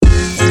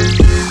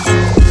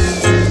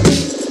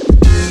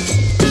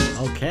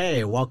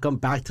welcome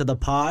back to the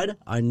pod,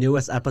 our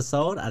newest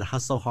episode at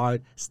Hustle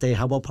Hard, Stay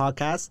Humble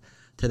podcast.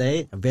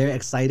 Today, I'm very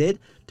excited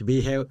to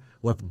be here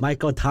with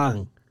Michael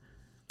Tung.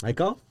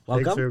 Michael,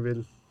 welcome. Thanks,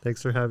 Urban.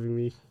 Thanks for having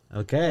me.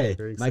 Okay,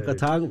 Michael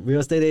Tung, real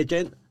estate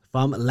agent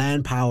from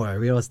Land Power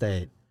Real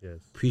Estate. Yes.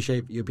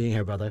 Appreciate you being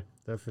here, brother.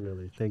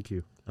 Definitely. Thank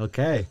you.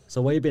 Okay,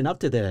 so what have you been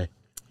up to today?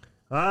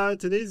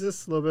 Today's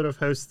just a little bit of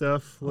house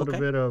stuff, a little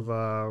bit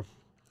of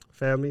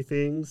family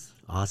things.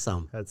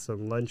 Awesome. Had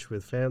some lunch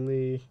with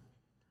family.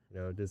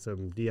 Did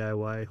some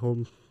DIY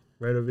home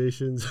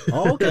renovations.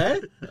 Oh,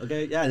 okay.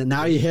 Okay, yeah. And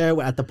now you're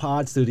here at the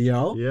pod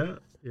studio. Yeah.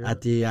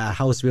 At the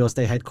House Real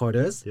Estate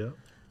headquarters. Yeah.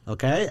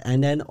 Okay,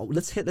 and then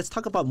let's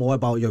talk about more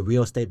about your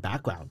real estate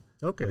background.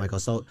 Okay. Michael,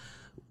 so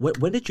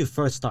when did you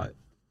first start?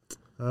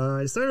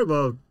 I started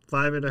about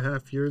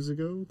 5.5 years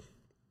ago.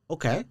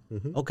 Okay.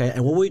 Mm-hmm. Okay,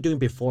 and what were you doing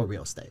before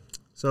real estate?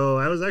 So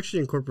I was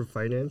actually in corporate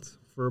finance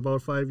for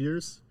about 5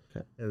 years.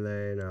 Okay. And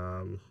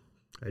then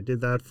I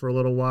did that for a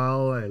little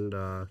while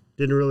and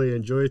didn't really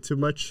enjoy it too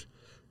much.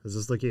 I was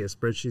just looking at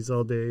spreadsheets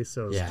all day,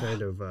 so I was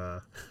kind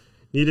of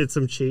needed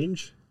some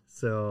change.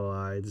 So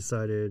I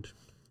decided,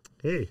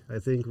 hey, I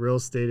think real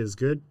estate is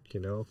good.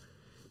 You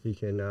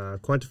can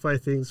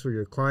quantify things for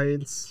your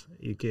clients.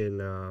 You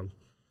can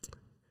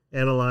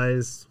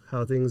analyze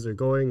how things are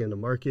going in the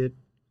market.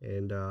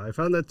 And I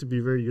found that to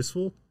be very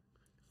useful.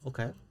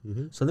 Okay.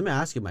 Mm-hmm. So let me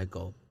ask you,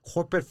 Michael,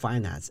 corporate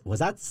finance, was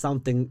that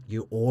something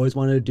you always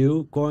wanted to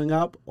do growing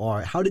up?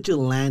 Or how did you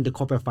land the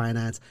corporate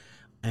finance?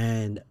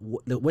 And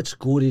which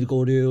school did you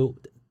go to?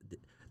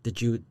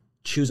 Did you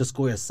choose a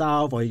school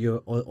yourself, or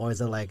is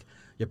it like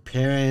your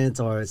parents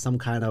or some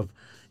kind of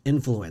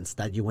influence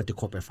that you went to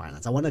corporate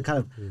finance? I want to kind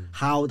of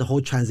how the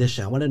whole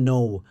transition. I want to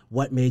know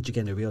what made you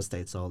get into real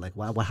estate. So like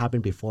what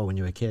happened before when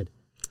you were a kid?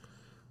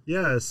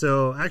 Yeah,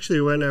 so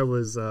actually when I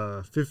was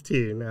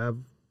 15, I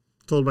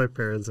told my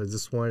parents I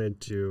just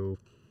wanted to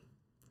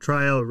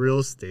try out real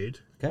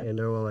estate. Okay. And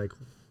they were like,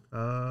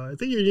 I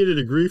think you need a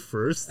degree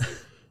first.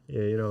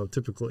 Yeah,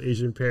 typical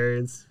Asian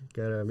parents,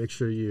 gotta make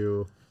sure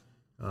you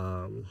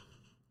go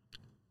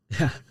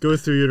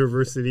through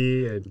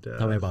university. And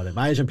tell me about it.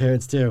 My Asian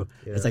parents too.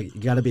 Yeah. It's like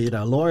you gotta be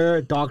a lawyer,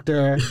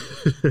 doctor.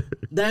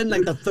 Then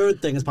like the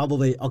third thing is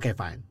probably okay,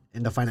 fine,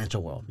 in the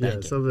financial world.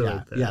 Banking. Yeah, something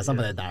like that. Yeah,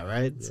 something like that,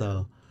 right? Yeah.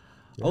 So,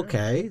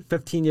 okay,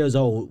 15 years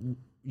old.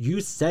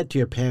 You said to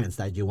your parents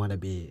that you want to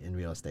be in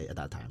real estate at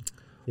that time.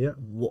 Yeah.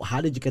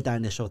 How did you get that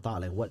initial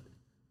thought? Like what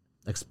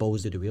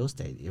exposed you to real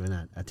estate even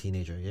at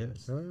teenager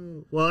years?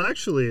 Well,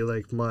 actually,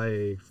 like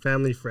my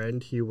family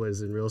friend, he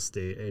was in real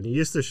estate and he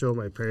used to show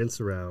my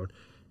parents around,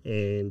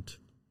 and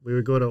we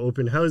would go to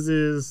open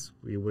houses.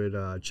 We would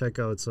check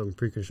out some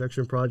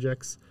pre-construction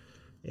projects.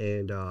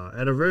 And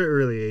at a very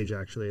early age,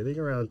 actually, I think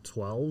around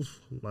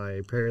 12, my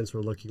parents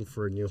were looking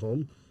for a new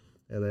home.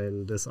 And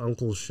then this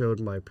uncle showed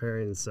my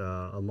parents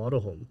a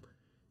model home.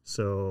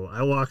 So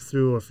I walked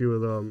through a few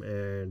of them,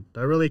 and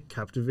that really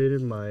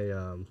captivated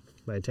my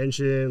my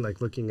attention, like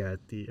looking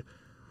at the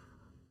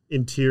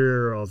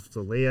interior of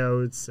the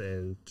layouts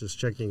and just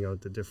checking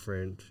out the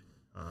different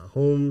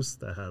homes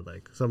that had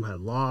some had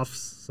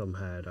lofts, some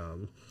had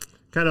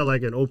kind of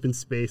like an open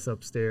space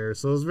upstairs.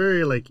 So it was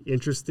very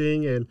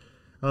interesting, and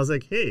I was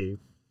like, hey,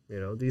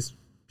 these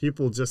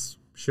people just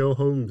show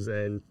homes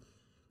and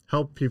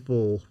help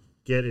people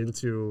get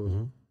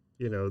into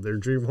their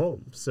dream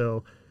home.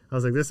 So I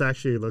was like, this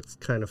actually looks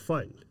kind of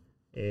fun.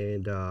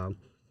 And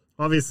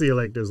obviously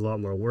there's a lot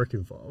more work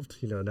involved,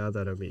 now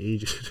that I'm an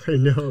agent. I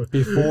know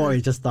before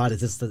you just thought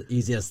it's just the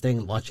easiest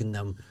thing, watching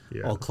them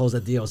all close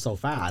a deal so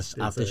fast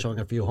after showing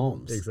a few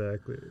homes.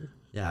 Exactly.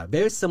 Yeah,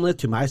 very similar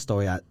to my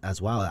story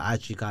as well. I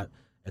actually got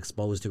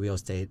exposed to real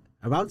estate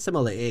around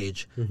similar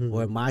age,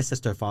 where my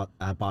sister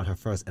bought her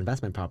first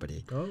investment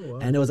property. Oh, wow.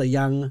 And it was a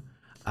young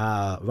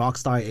rock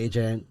star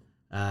agent,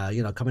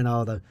 coming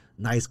out of the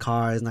nice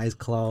cars, nice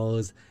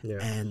clothes,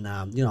 and,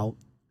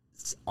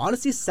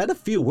 honestly said a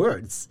few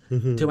words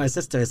to my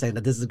sister saying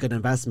that this is a good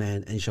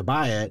investment and you should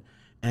buy it.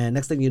 And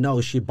next thing you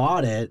know, she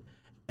bought it.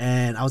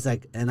 And I was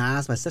like, and I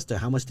asked my sister,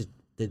 how much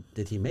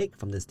did he make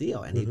from this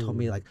deal? And he told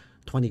me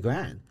 20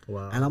 grand.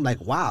 Wow. And I'm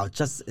like, wow,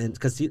 just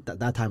because at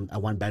that time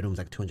a one bedroom was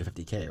like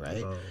 $250K,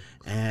 right? Oh.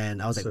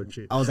 And I was So like,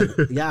 cheap. I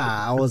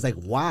was like,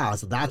 wow,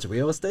 so that's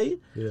real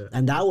estate? Yeah.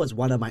 And that was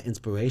one of my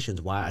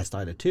inspirations why I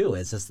started too.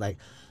 It's just like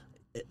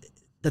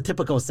the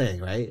typical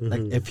saying, right?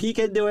 Like if he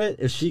can do it,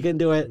 if she can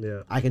do it,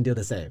 I can do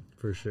the same.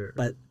 For sure.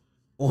 But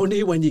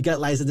only when you get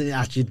licensed and you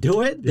actually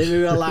do it, then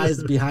you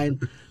realize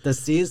behind the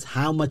scenes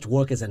how much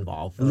work is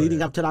involved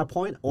leading up to that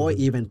point, or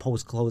even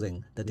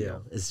post-closing the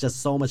deal. It's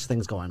just so much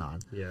things going on.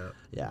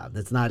 Yeah,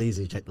 it's not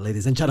easy,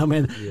 ladies and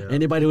gentlemen.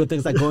 Anybody who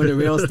thinks that going to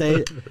real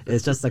estate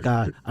is just like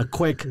a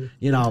quick,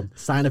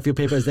 sign a few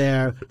papers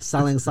there,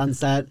 selling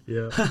sunset,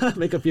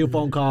 make a few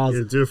phone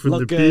calls, do it from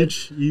the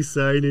beach,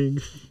 e-signing.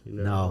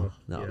 No,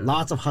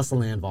 lots of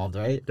hustling involved,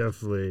 right?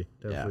 Definitely.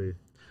 Yeah.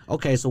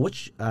 Okay, so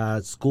which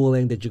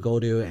schooling did you go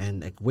to,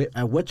 and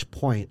at which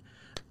point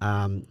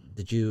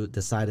did you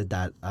decided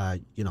that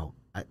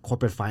at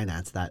corporate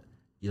finance that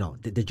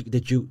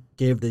did you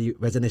give the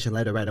resignation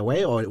letter right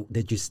away, or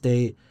did you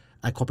stay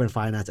at corporate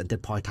finance and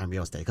did part-time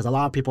real estate? Because a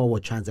lot of people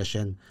would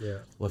transition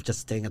with just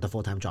staying at the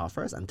full-time job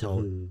first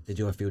until they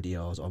do a few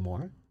deals or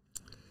more.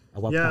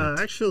 At what point?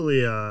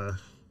 Actually,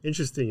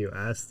 interesting you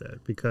asked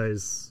that,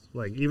 because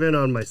like even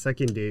on my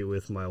second date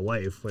with my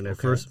wife, when I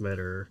first met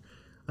her,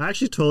 I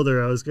actually told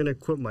her I was going to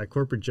quit my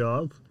corporate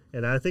job,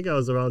 and I think I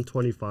was around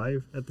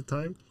 25 at the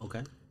time.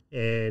 Okay.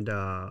 And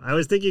I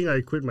was thinking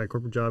I'd quit my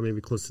corporate job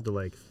maybe closer to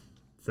like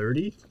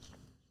 30.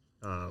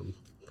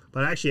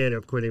 But I actually ended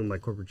up quitting my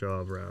corporate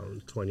job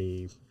around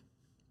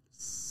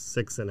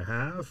 26 and a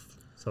half,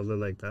 something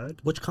like that.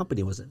 Which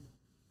company was it?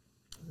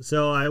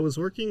 So I was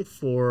working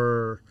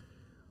for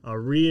a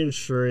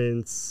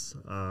reinsurance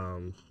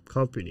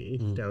company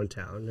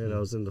downtown, and I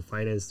was in the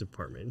finance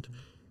department.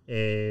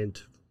 And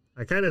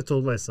I kind of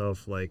told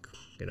myself, like,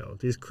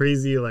 these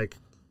crazy, like,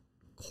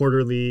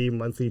 quarterly,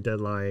 monthly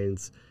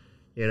deadlines,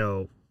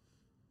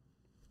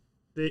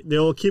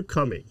 they'll keep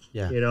coming.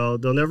 Yeah.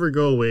 They'll never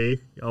go away.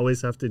 You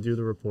always have to do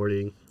the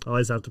reporting,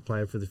 always have to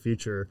plan for the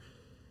future.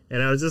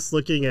 And I was just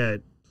looking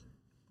at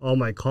all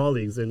my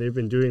colleagues, and they've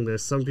been doing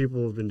this. Some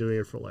people have been doing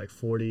it for like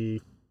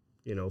 40,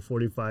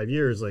 45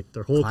 years, like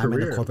their whole career.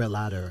 Climbing the corporate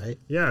ladder, right?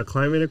 Yeah,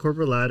 climbing a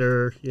corporate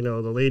ladder. The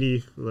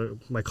lady,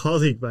 my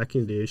colleague back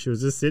in the day, she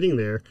was just sitting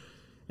there,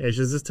 and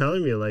she was just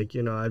telling me, like,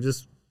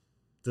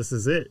 this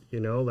is it,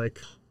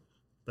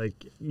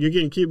 like you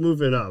can keep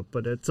moving up,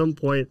 but at some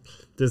point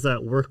there's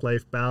that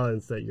work-life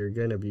balance that you're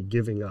going to be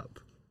giving up,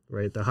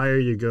 right? The higher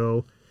you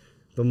go,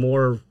 the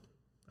more,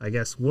 I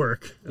guess,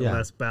 work and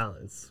less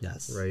balance.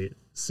 Yes. Right.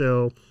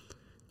 So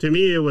to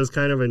me, it was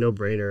kind of a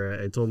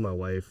no-brainer. I told my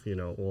wife,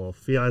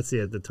 fiance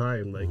at the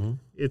time, like,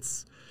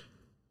 it's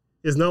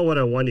not what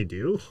I want to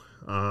do.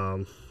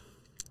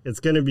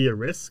 It's going to be a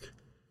risk.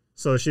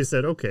 So she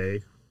said,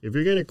 okay, if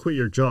you're going to quit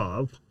your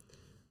job,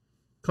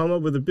 come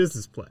up with a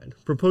business plan,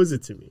 propose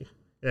it to me.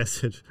 And I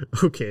said,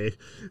 okay.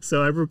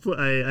 So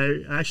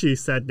I actually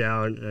sat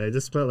down, and I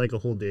just spent like a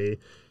whole day.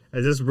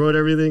 I just wrote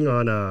everything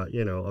on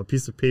a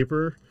piece of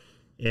paper,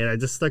 and I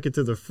just stuck it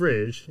to the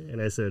fridge.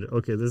 And I said,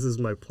 okay, this is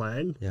my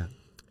plan. Yeah.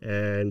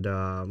 And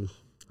I'm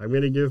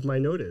going to give my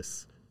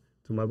notice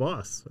to my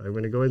boss. I'm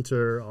going to go into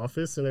her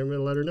office, and I'm going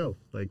to let her know,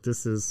 like,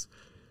 this is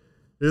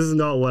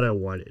not what I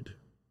wanted.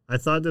 I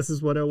thought this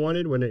is what I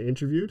wanted when I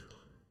interviewed,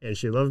 and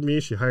she loved me.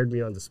 She hired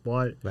me on the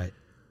spot. Right.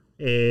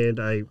 And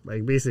I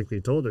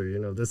basically told her,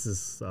 this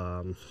is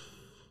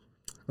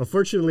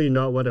unfortunately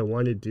not what I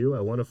want to do.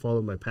 I want to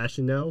follow my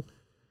passion now.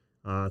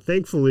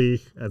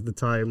 Thankfully, at the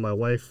time, my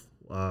wife,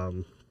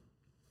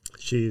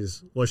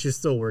 she's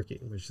still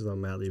working, but she's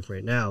on mat leave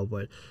right now.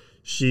 But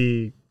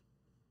she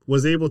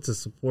was able to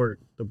support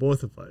the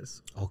both of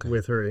us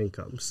with her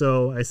income.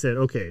 So I said,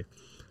 okay,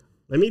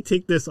 let me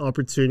take this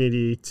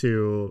opportunity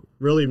to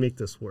really make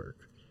this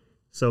work.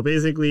 So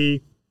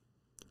basically,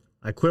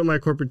 I quit my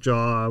corporate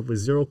job with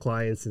 0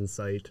 clients in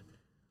sight.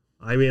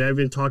 I mean, I've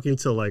been talking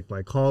to like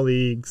my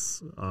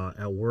colleagues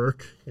at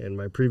work and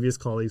my previous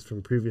colleagues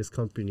from previous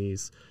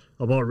companies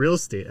about real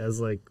estate as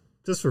like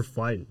just for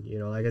fun,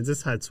 like I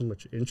just had so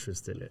much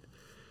interest in it.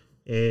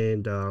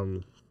 And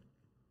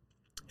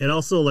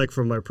also like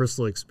from my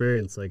personal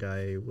experience, like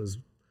I was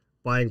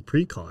buying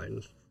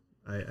pre-con.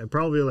 I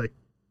probably like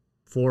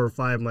 4 or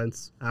 5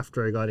 months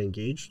after I got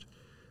engaged,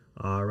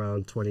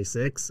 around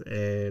 26.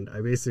 And I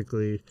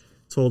basically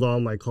told all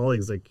my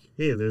colleagues, like,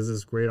 hey, there's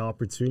this great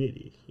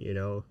opportunity, and,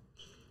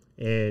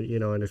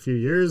 in a few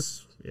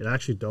years, it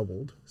actually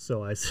doubled.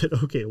 So I said,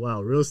 okay,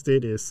 wow, real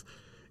estate is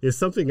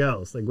something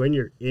else. Like when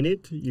you're in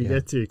it, you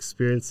get to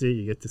experience it.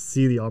 You get to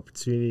see the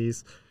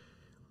opportunities.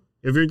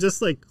 If you're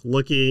just like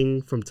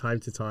looking from time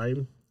to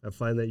time, I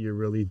find that you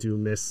really do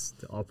miss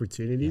the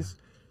opportunities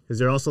because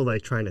you're also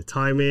like trying to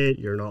time it.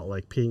 You're not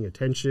like paying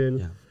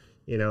attention.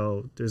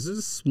 Yeah. There's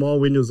just small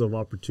windows of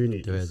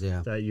opportunities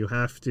that you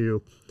have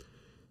to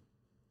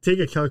take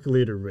a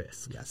calculated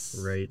risk.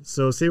 Yes. Right.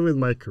 So same with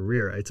my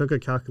career. I took a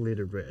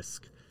calculated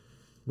risk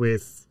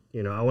with,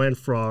 I went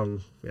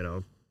from,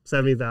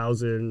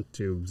 70,000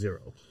 to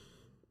 0.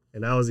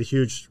 And that was a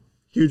huge,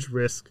 huge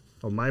risk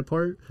on my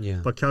part,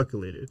 but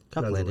calculated.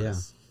 Calculated, right?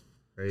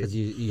 Because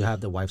you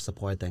have the wife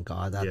support, thank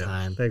God, that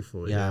time.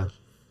 Thankfully, yeah.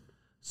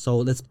 So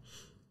let's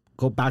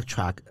go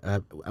backtrack.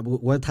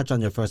 We'll touch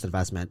on your first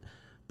investment,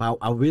 but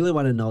I really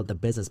want to know the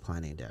business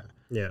planning there.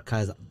 Yeah.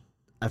 Because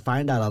I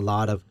find that a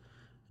lot of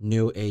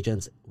new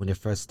agents, when they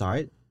first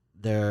start,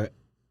 they're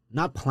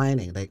not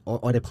planning,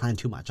 or they plan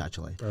too much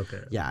actually. Okay.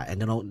 Yeah, and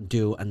they don't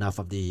do enough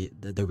of the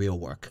real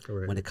work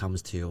when it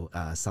comes to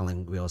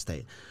selling real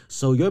estate.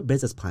 So your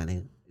business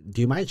planning,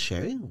 do you mind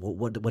sharing?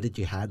 What did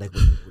you have like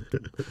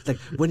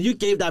when you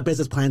gave that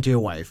business plan to your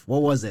wife?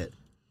 What was it?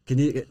 Can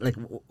you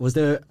was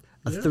there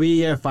a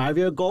 3-year,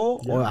 5-year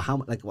goal or how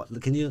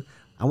what? Can you?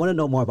 I want to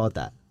know more about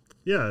that.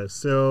 Yeah.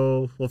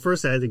 So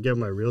first I had to get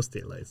my real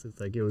estate license.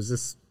 Like it was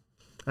just.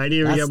 I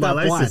didn't even get my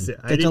license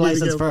yet. Get your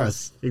license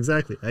first.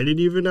 Exactly. I didn't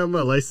even have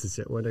my license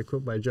yet when I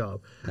quit my job.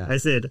 Yeah. I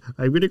said,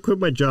 I'm going to quit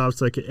my job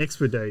so I can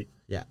expedite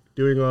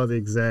doing all the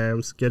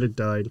exams, get it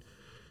done.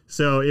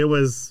 So it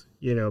was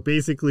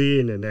basically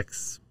in the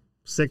next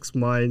 6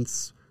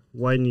 months,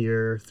 1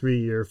 year, 3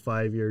 year,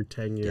 5 year,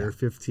 10 year,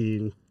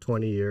 15,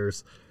 20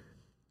 years,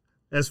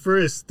 as far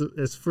as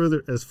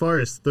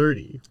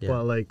 30.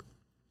 But like,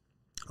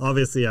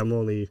 obviously I'm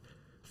only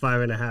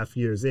 5.5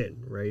 years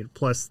in, right?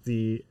 Plus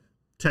the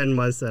 10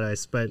 months that I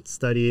spent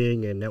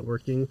studying and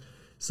networking.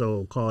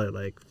 So call it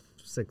like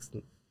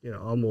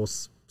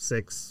almost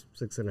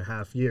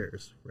 6.5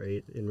 years,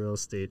 right, in real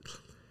estate.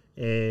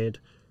 And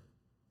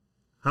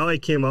how I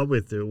came up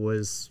with it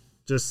was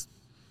just,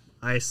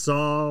 I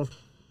saw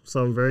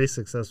some very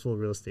successful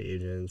real estate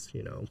agents,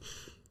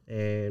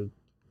 and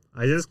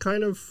I just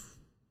kind of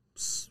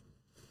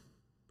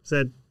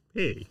said,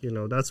 hey,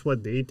 that's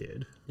what they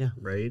did. Yeah.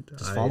 Right.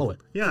 Just follow it.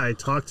 Yeah. I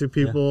talked to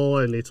people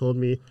and they told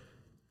me,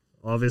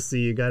 obviously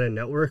you got to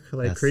network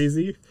like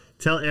crazy.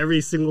 Tell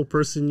every single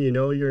person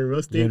you're in real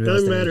estate.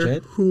 Doesn't matter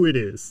who it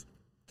is.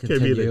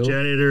 Could be the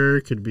janitor,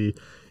 could be,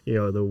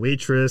 the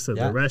waitress at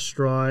the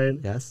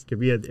restaurant. Yes. Could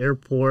be at the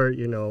airport,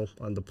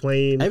 on the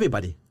plane.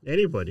 Anybody.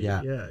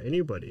 Yeah,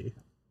 anybody.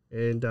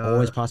 And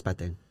always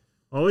prospecting.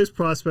 Always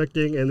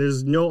prospecting, and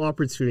there's no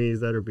opportunities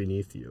that are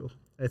beneath you.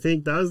 I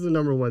think that was the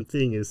number one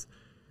thing is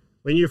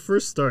when you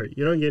first start,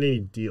 you don't get any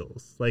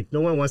deals. Like, no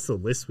one wants to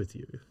list with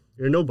you.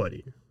 You're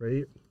nobody,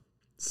 right?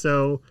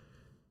 So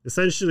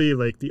essentially,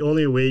 like, the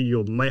only way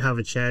you might have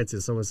a chance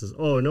is someone says,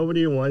 oh,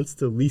 nobody wants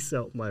to lease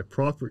out my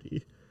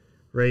property,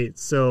 right?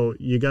 So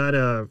you've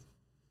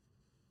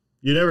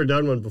never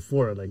done one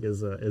before, like,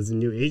 as a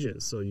new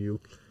agent. So you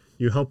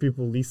help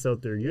people lease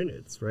out their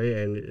units, right?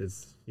 And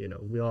it's,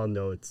 we all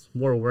know it's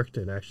more work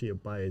than actually a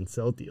buy and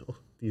sell deal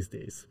these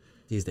days.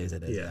 These days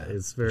it is. Yeah,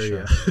 it's very,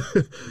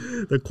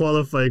 the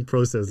qualifying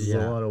process is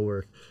a lot of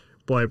work.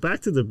 But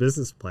back to the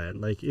business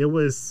plan, like, it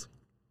was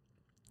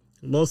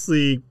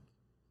mostly,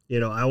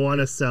 I want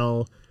to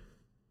sell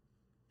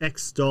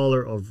X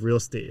dollar of real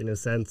estate, in a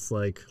sense.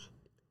 Like,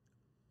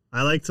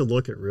 I like to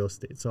look at real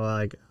estate. So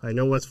I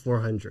know what's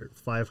 400,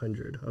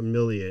 500, a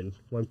million,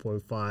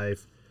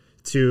 1.5,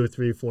 2,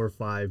 3, 4,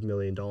 $5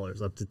 million,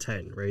 up to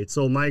 10, right?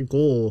 So my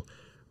goal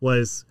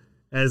was,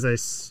 as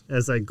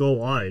I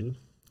go on,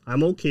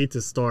 I'm okay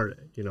to start,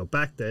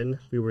 back then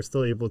we were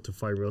still able to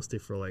find real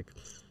estate for like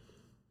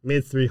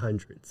mid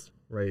 300s,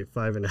 right?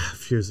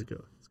 5.5 years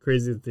ago. It's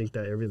crazy to think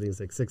that everything's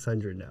like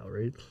 600 now,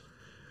 right?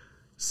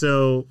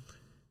 So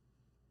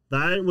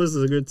that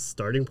was a good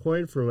starting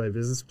point for my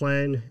business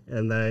plan.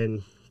 And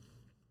then,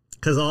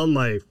 because all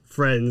my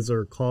friends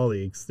or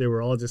colleagues, they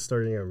were all just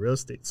starting out real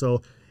estate.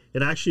 So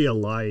it actually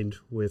aligned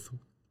with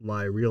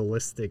my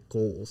realistic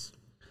goals.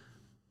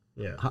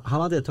 Yeah. How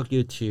long did it took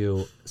you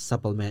to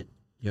supplement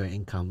your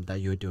income that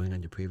you were doing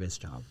on your previous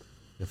job,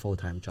 your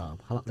full-time job?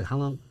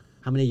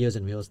 How many years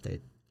in real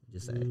estate would you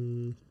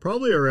say?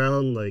 Probably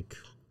around like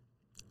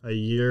a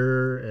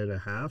year and a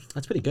half.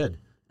 That's pretty good.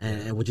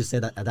 And would you say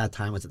that at that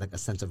time was it like a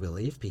sense of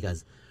relief?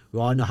 Because we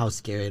all know how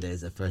scary it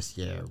is the first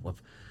year.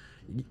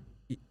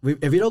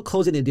 If you don't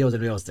close any deals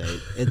in real estate,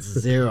 it's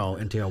zero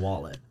into your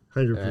wallet.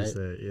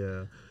 100%,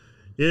 yeah.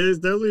 It is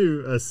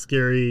definitely a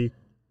scary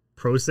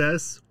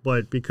process,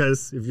 but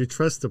because if you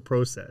trust the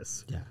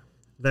process,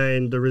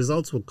 then the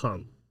results will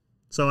come.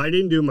 So I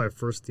didn't do my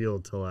first deal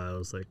until I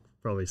was like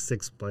probably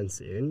 6 months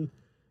in.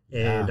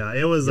 And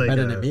it was You're like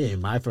better than me.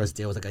 My first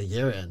deal was like a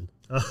year in.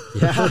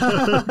 Yeah.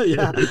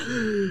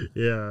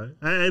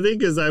 I think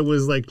because I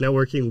was like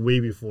networking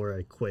way before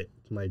I quit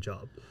my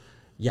job.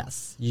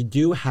 Yes, you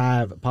do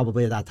have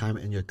probably at that time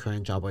in your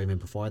current job or even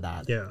before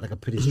that, like a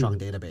pretty strong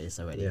database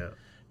already.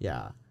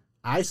 Yeah.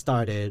 I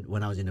started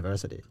when I was in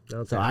university.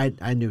 Okay. So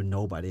I knew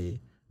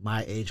nobody.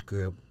 My age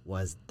group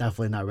was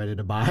definitely not ready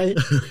to buy.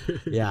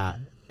 Yeah.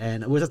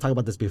 And we were just talking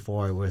about this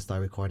before we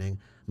started recording.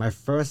 My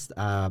first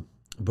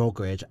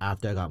brokerage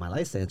after I got my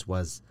license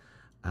was,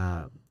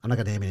 I'm not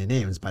going to name any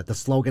names, but the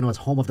slogan was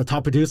home of the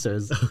top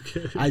producers.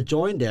 Okay. I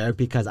joined there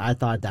because I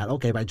thought that,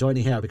 okay, by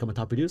joining here, I'll become a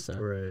top producer.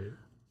 Right.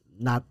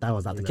 That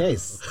was not the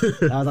case.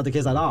 That was not the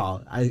case at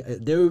all.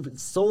 They were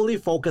solely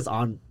focused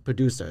on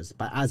producers.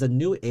 But as a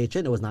new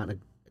agent, it was not a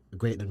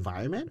great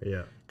environment.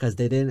 Yeah. Because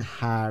they didn't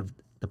have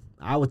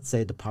I would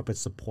say the proper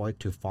support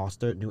to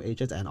foster new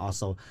agents and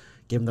also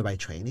give them the right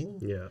training.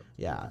 Yeah.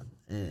 Yeah.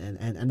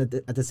 And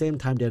at the same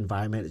time, the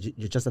environment,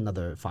 you're just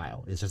another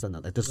file. It's just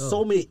another. There's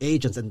so many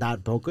agents in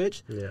that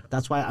brokerage. Yeah.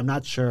 That's why I'm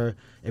not sure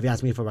if you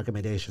ask me for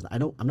recommendations.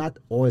 I'm not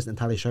always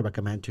entirely sure I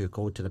recommend to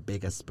go to the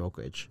biggest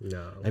brokerage.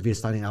 No. If you're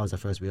starting out as a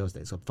first real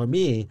estate. So for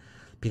me,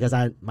 because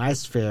my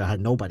sphere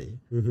had nobody,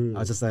 I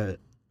was just a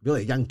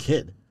really young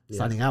kid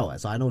starting out.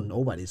 So I know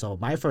nobody. So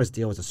my first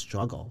deal was a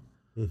struggle.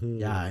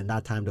 Yeah. And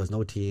that time there was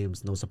no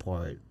teams, no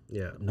support.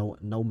 Yeah.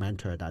 No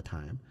mentor at that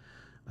time.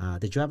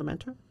 Did you have a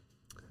mentor?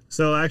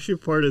 So actually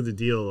part of the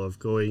deal of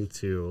going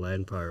to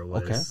Land Power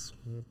was,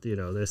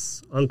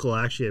 this uncle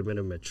actually had met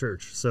him at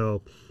church.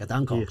 So the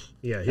uncle.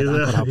 Yeah.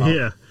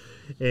 Yeah.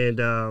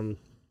 And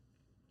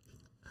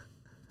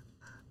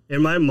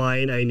in my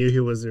mind, I knew he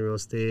was in real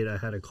estate. I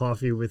had a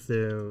coffee with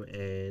him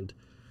and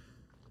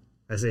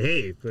I said,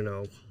 hey,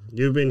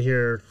 you've been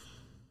here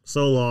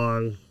so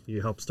long.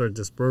 You helped start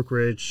this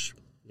brokerage.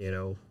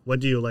 what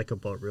do you like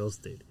about real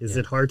estate? Is Yeah.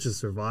 it hard to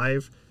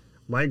survive?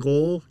 My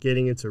goal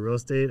getting into real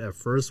estate at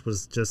first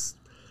was just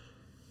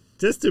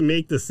to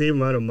make the same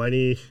amount of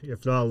money,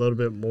 if not a little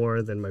bit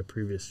more than my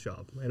previous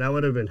job. And I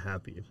would have been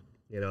happy.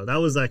 That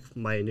was like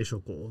my initial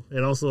goal.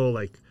 And also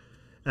like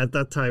at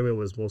that time it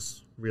was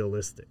most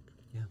realistic.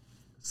 Yeah.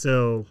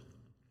 So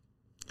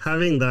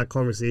having that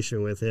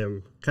conversation with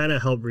him kind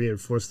of helped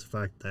reinforce the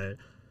fact that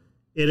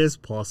it is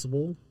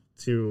possible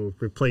to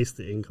replace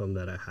the income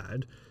that I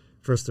had,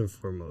 first and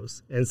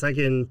foremost. And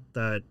second,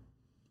 that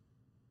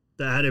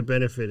the added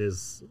benefit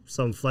is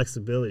some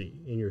flexibility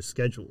in your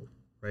schedule,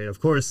 right? Of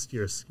course,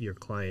 your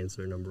clients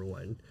are number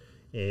one,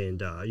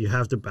 and you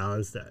have to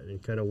balance that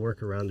and kind of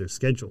work around their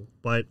schedule.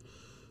 But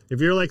if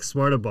you're like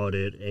smart about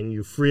it and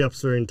you free up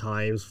certain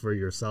times for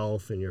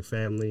yourself and your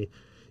family,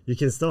 you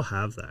can still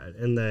have that.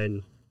 And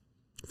then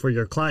for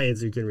your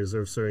clients, you can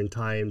reserve certain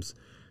times,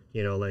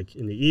 like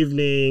in the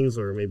evenings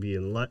or maybe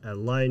at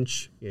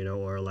lunch,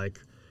 or like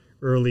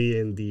early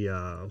in the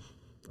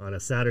on a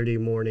Saturday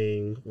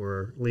morning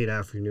or late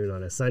afternoon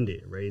on a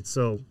Sunday, right?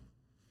 So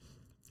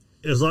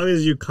as long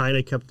as you kind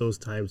of kept those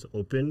times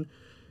open,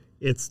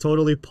 it's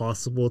totally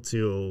possible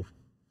to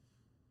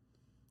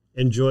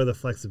enjoy the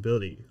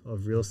flexibility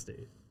of real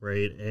estate,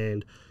 right?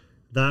 And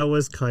that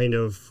was kind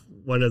of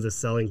one of the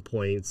selling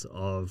points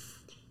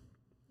of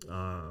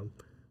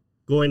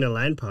going to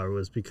Land Power,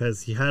 was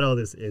because he had all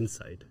this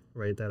insight,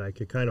 right, that I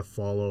could kind of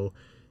follow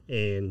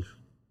and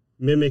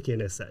mimic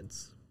in a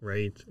sense,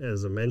 right,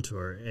 as a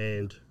mentor.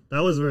 And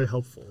that was very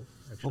helpful,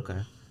 actually.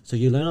 Okay. So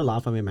you learn a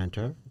lot from your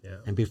mentor. Yeah.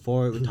 And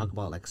before we talk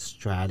about like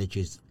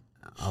strategies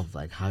of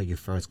like how you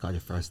first got your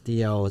first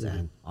deals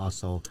and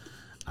also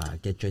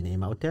get your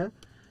name out there,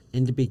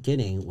 in the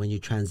beginning when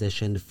you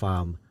transitioned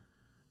from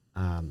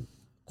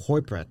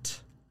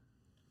corporate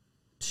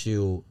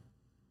to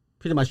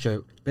pretty much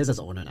your business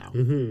owner now,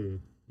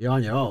 you're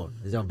on your own.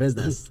 It's your own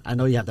business. I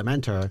know you have the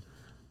mentor.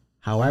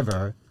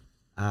 However,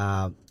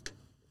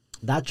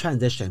 that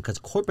transition, because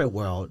corporate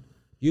world,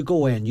 you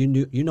go in,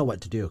 you know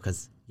what to do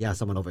because you have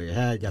someone over your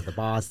head, you have the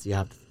boss, you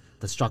have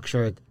the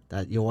structure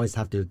that you always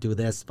have to do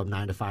this from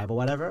 9 to 5 or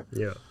whatever.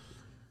 Yeah.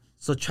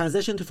 So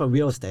transition to from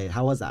real estate,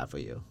 how was that for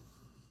you?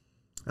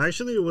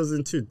 Actually, it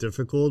wasn't too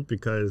difficult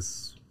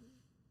because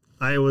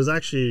I was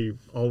actually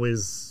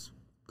always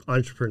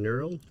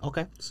entrepreneurial.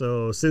 Okay.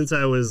 So since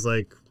I was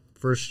like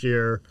first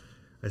year,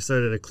 I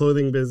started a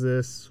clothing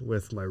business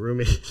with my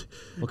roommate.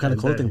 What kind of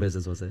And clothing then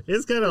business was it?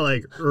 It's kind of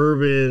like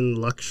urban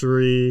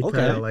luxury, Okay.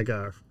 kind of like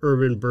a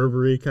urban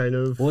Burberry kind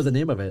of. What was the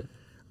name of it?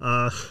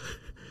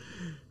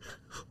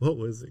 What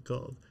was it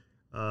called?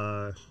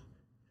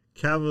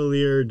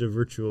 Cavalier de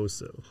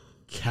Virtuoso.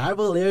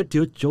 Cavalier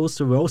de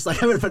Virtuoso. I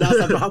haven't pronounced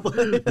that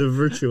properly. The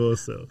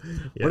Virtuoso.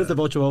 Yeah. What does the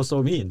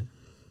virtuoso mean?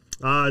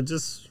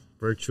 Just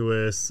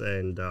virtuous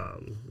and,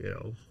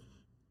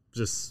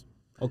 just,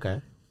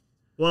 Okay.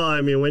 well,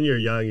 I mean, when you're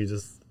young, you're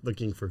just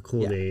looking for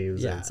cool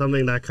names yeah. and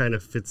something that kind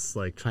of fits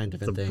like Trying the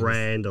different things.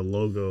 brand, the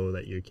logo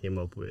that you came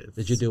up with.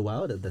 Did you do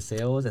well? The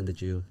sales, and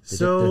did it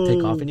So-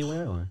 take off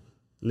anywhere? Or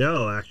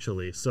No,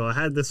 actually. So I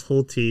had this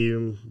whole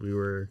team. We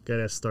were going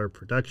to start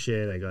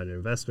production. I got an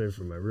investment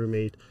from my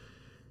roommate,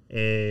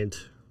 and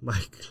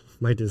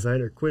my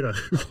designer quit on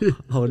me.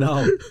 oh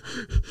no!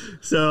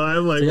 So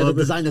I'm like, So you well, have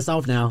to design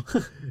yourself now.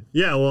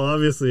 yeah, well,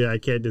 obviously I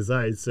can't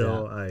design.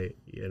 So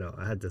Yeah.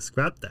 I had to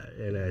scrap that.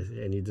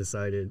 And he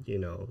decided,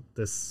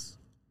 this,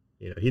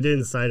 he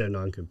didn't sign a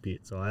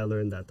non-compete. So I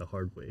learned that the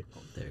hard way.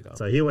 There you go.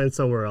 So he went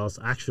somewhere else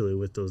actually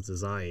with those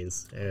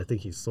designs, and I think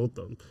he sold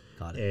them.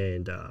 Got it.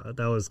 And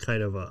that was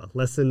kind of a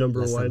lesson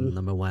number one.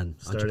 Number one,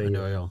 Starting-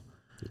 entrepreneurial.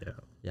 Yeah.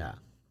 Yeah.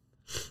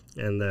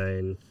 And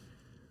then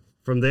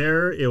from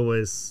there, it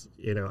was,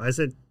 I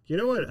said, you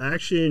know what? I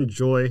actually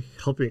enjoy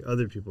helping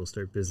other people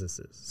start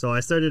businesses. So I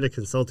started a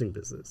consulting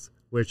business,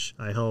 which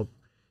I helped,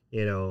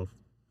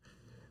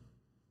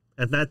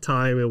 at that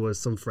time, it was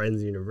some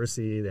friends in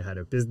university. They had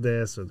a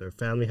business or their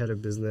family had a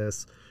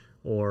business,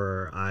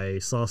 or I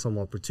saw some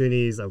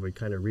opportunities. I would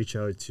kind of reach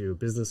out to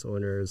business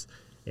owners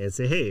and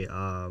say, hey,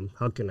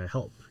 how can I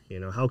help?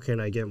 How can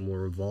I get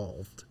more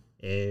involved?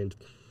 And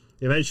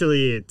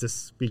eventually it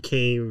just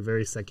became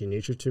very second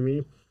nature to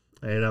me.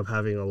 I ended up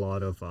having a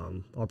lot of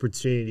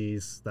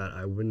opportunities that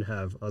I wouldn't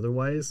have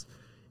otherwise.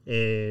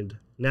 And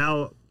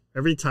now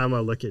every time I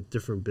look at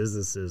different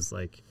businesses,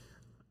 like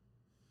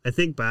I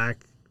think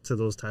back to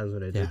those times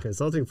when I did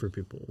consulting for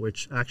people,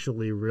 which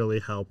actually really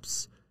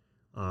helps.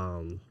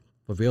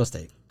 For real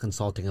estate,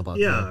 consulting about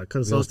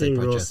consulting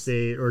real purchase.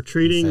 estate or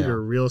treating sale. your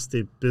real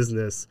estate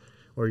business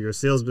or your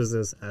sales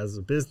business as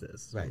a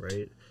business,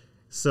 Right.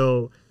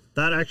 So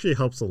that actually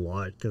helps a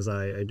lot because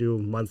I do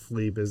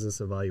monthly business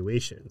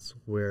evaluations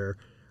where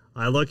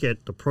I look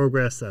at the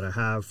progress that I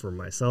have for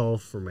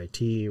myself, for my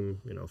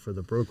team, for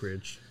the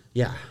brokerage.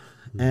 Yeah.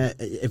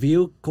 If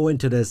you go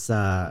into this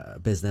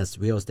business,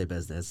 real estate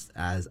business,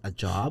 as a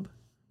job,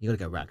 you're gonna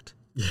get wrecked,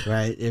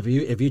 right? If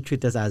you treat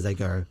this as like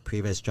your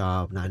previous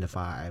job, 9 to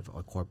 5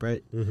 or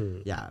corporate,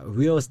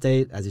 real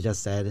estate, as you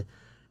just said,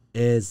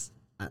 is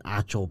an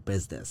actual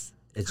business.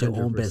 it's your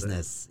own 100%.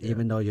 business, Yeah.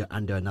 even though you're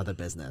under another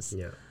business.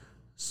 Yeah.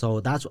 So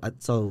that's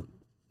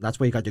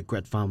where you got your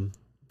grit from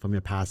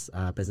your past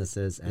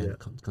businesses and Yeah.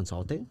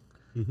 consulting,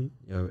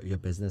 Mm-hmm. your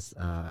business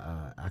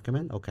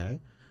acumen. Okay.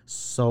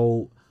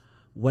 So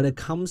when it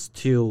comes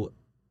to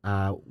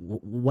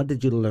what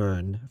did you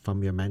learn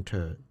from your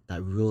mentor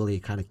that really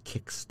kind of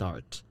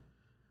kickstart?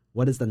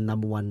 What is the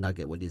number one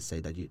nugget, would you say,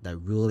 that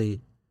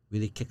really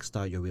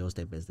kickstart your real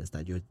estate business,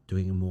 that you're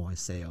doing more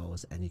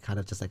sales and you kind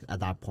of just like at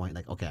that point,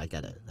 like, okay, I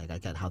get it. Like I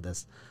get how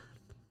this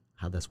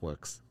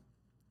works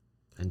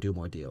and do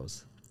more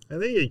deals. I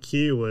think the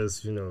key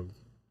was,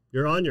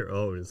 you're on your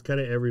own. It's kind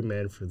of every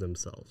man for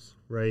themselves,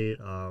 right?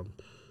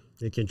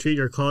 You can treat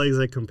your colleagues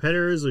like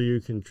competitors or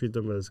you can treat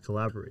them as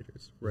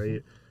collaborators, right?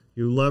 Mm-hmm.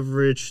 You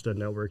leverage the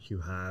network you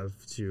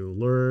have to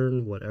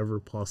learn whatever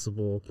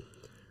possible.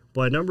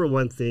 But number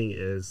one thing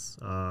is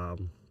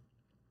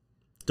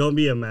don't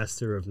be a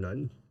master of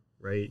none,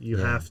 right? You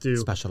have to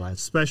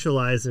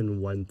specialize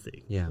in one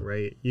thing,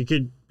 right? You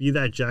could be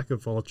that jack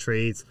of all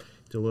trades,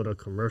 do a little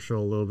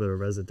commercial, a little bit of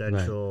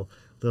residential,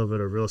 a little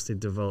bit of real estate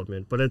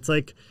development. But it's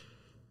like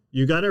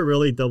you got to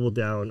really double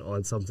down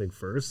on something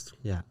first.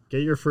 Yeah.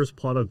 Get your first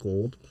pot of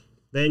gold.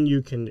 Then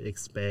you can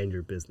expand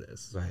your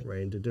business,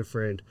 right, into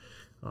different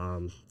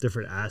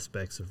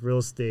aspects of real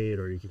estate,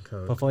 or you can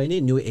kind of. But for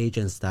any new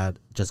agents that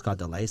just got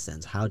the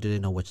license, how do they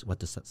know what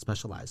to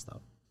specialize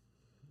though?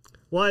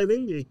 Well, I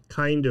think it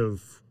kind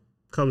of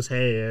comes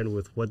hand in hand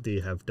with what they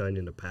have done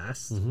in the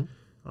past,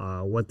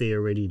 what they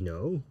already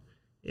know,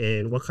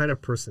 and what kind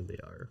of person they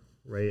are,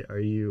 right? Are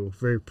you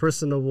very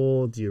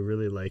personable? Do you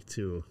really like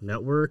to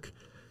network?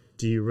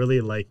 Do you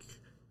really like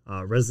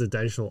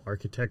residential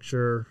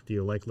architecture? Do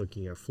you like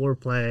looking at floor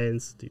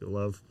plans? Do you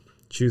love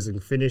choosing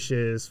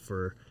finishes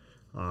for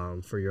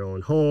your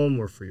own home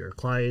or for your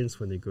clients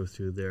when they go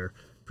through their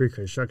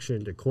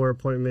pre-construction decor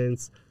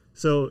appointments?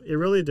 So it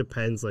really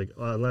depends, like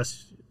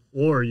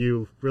or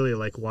you really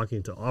like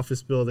walking to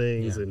office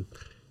buildings and,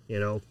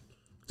 doing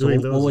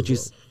so those.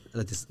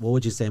 What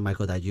would you say,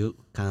 Michael, that you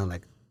kind of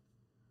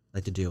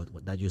like to do,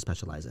 that you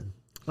specialize in?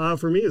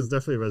 For me, it's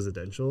definitely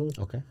residential.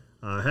 Okay.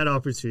 I had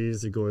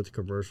opportunities to go into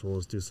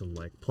commercials, do some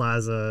like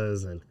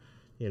plazas and,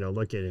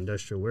 look at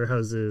industrial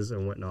warehouses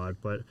and whatnot.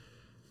 But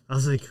I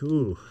was like,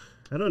 ooh,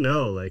 I don't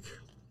know. Like,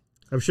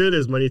 I'm sure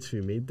there's money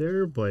to be made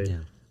there, but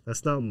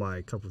that's not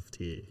my cup of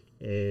tea.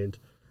 And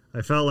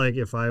I felt like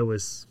if I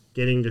was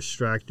getting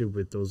distracted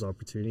with those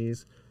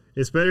opportunities,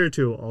 it's better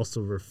to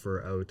also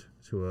refer out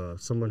to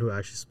someone who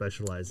actually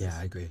specializes. Yeah,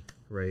 I agree.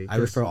 Right. I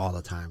refer all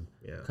the time.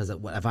 Yeah. Because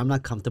if I'm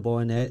not comfortable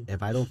in it,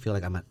 if I don't feel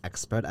like I'm an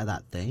expert at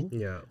that thing,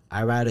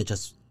 I rather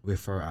just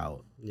refer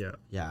out. Yeah.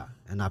 Yeah.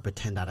 And not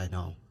pretend that I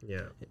know.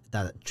 Yeah.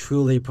 That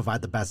truly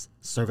provide the best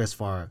service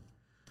for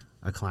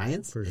our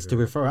clients is to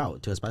refer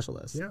out to a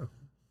specialist. Yeah.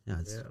 Yeah.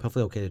 It's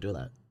perfectly okay to do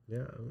that.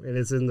 Yeah. And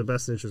it's in the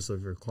best interest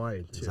of your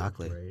client too.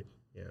 Exactly. Right.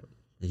 Yeah.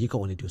 You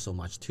can only do so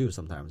much too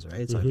sometimes,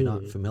 right? So if you're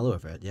not familiar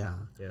with it, Yeah.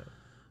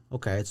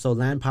 Okay. So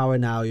land power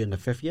now, you're in the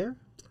 5th year,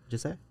 did you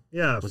say?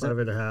 Yeah,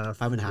 5.5.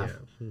 5.5. Yeah.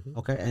 Mm-hmm.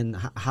 Okay, and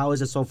how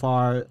is it so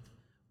far?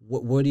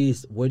 What do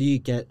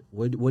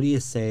you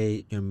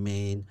say your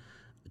main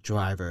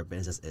driver of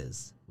business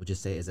is? Would you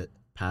say is it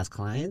past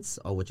clients,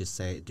 or would you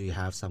say do you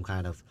have some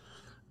kind of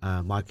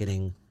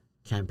marketing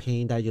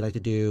campaign that you like to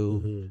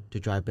do to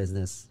drive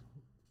business?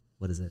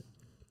 What is it?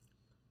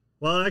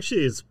 Well,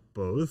 actually, it's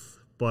both,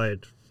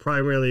 but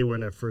primarily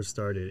when I first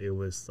started, it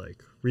was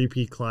like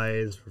repeat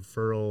clients,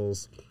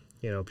 referrals,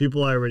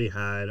 people I already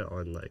had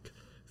on like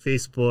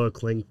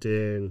Facebook,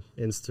 LinkedIn,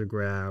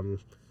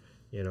 Instagram,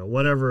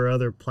 whatever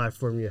other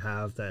platform you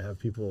have that have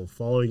people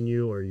following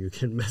you or you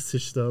can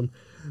message them.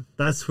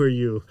 That's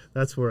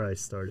where I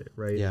started,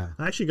 right? Yeah.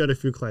 I actually got a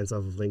few clients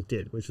off of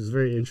LinkedIn, which was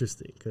very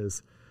interesting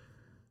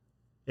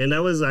and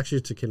that was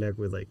actually to connect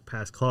with like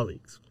past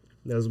colleagues.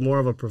 That was more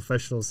of a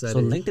professional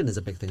setting. So LinkedIn is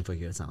a big thing for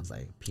you, it sounds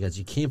like, because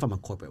you came from a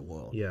corporate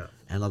world. Yeah.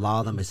 And a lot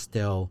of them is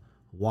still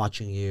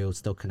watching you,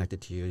 still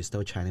connected to you, you're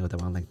still chatting with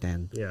them on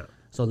LinkedIn. Yeah.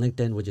 So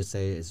LinkedIn, would you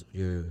say, is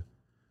your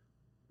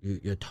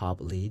top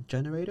lead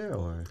generator,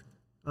 or?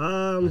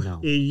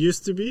 No? It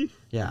used to be.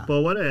 Yeah.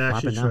 But what I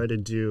actually try to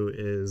do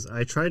is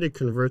I try to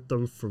convert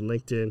them from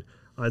LinkedIn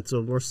onto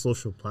a more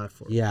social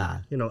platform.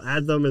 Yeah.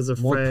 Add them as a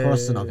more friend.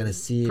 personal, going to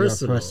see your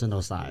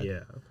personal side.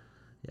 Yeah.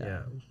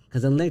 Yeah.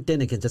 Because in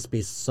LinkedIn, it can just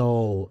be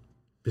so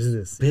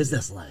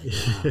business-like.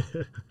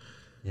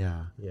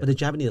 Yeah. But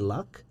did you have any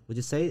luck, would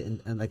you say, in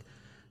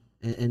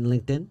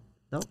LinkedIn?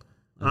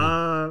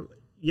 No?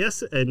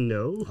 Yes and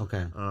no.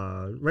 Okay.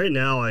 Right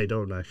now, I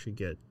don't actually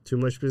get too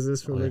much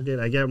business from LinkedIn.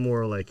 I get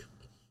more like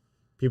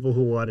people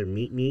who want to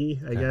meet me,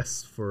 I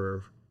guess,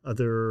 for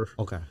other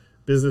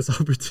business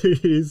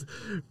opportunities.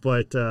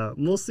 But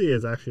mostly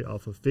it's actually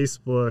off of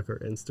Facebook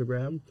or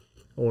Instagram,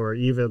 or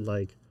even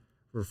like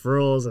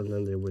referrals, and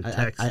then they would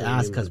text. I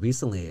asked because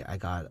recently I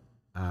got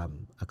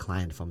a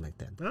client from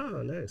LinkedIn.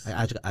 Oh, nice. I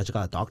actually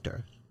got a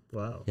doctor.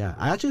 Wow. Yeah,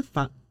 I actually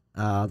found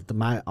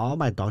all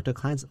my doctor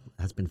clients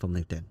has been from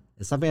LinkedIn.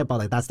 It's something about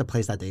like that's the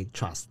place that they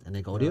trust and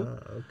they go to.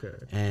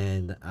 Okay.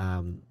 And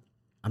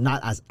I'm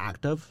not as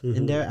active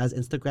in there as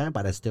Instagram,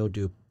 but I still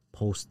do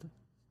post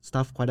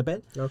stuff quite a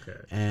bit. Okay.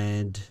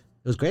 And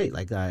it was great.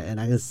 Like, and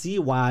I can see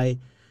why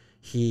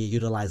he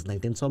utilized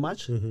LinkedIn so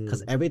much,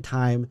 because every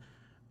time,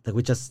 like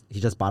he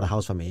just bought a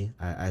house from me.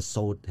 I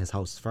sold his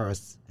house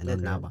first, and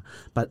then now,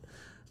 but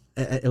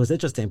it was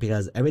interesting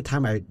because every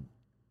time I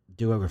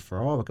do a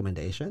referral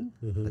recommendation,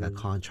 like a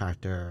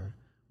contractor,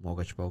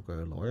 mortgage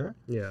broker, lawyer,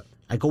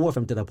 I go with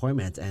him to the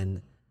appointments,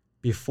 and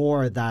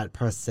before that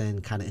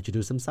person kind of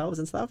introduce themselves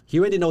and stuff, he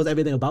already knows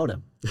everything about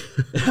him.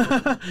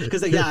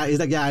 Because he's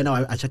like, I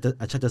know. I checked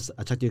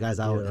you guys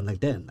out on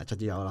LinkedIn. I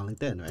checked you out on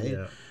LinkedIn, right?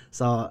 Yeah.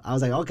 So I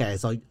was like, okay,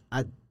 so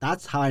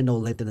that's how I know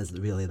LinkedIn is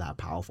really that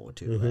powerful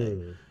too,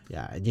 right?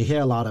 Yeah, and you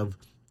hear a lot of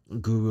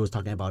gurus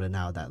talking about it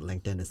now that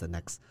LinkedIn is the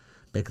next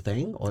big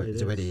thing, or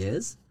it already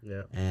is.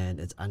 Yeah, and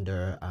it's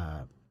under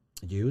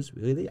used,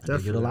 really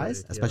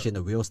underutilized, especially in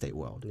the real estate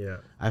world. Yeah,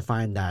 I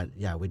find that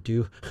we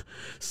do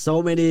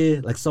so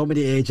many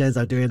agents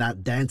are doing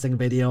that dancing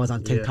videos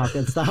on TikTok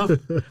and stuff,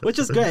 which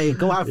is great.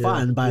 Go have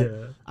fun, but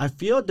I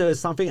feel there's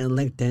something in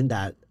LinkedIn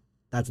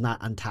that's not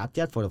untapped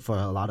yet for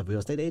a lot of real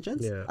estate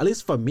agents. Yeah. At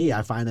least for me,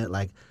 I find it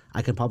like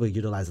I can probably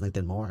utilize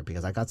LinkedIn more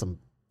because I got some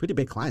pretty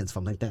big clients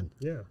from LinkedIn.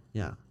 Yeah.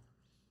 Yeah.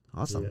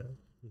 Awesome.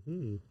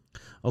 Yeah.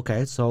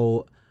 Okay,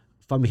 so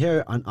from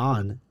here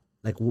on,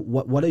 like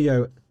what are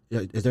your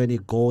is there any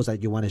goals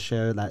that you want to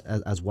share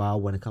as well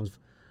when it comes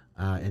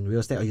in real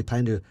estate? Are you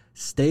planning to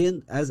stay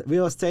in as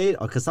real estate,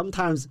 or because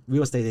sometimes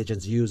real estate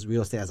agents use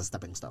real estate as a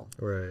stepping stone?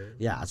 Right.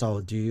 Yeah.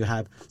 So do you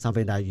have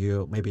something that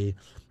you maybe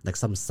like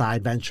some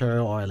side venture,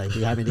 or like do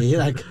you have any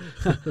like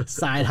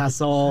side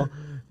hustle?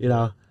 You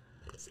know,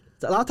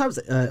 a lot of times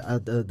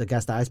the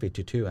guests that I speak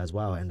to too as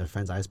well, and the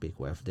friends I speak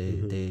with,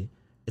 they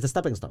it's a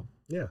stepping stone.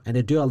 Yeah. And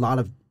they do a lot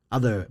of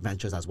other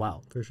ventures as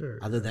well. For sure.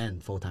 Other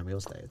than full-time real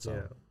estate. So.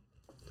 Yeah.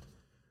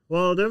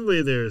 Well,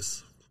 definitely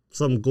there's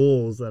some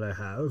goals that I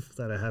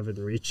haven't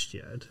reached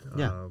yet.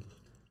 Yeah.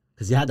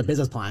 Because you had the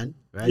business plan,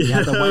 right? You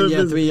had the 1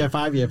 year, 3 year,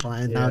 5 year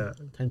plan, now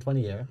 10,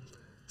 20 year.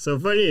 So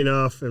funny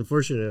enough and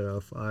fortunate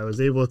enough, I was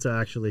able to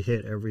actually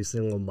hit every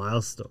single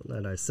milestone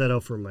that I set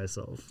out for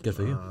myself. Good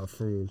for you.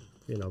 From,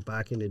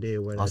 back in the day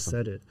when I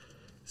said it.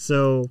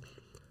 So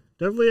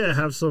definitely I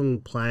have some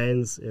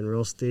plans in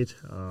real estate.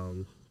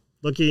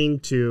 Looking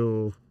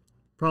to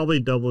probably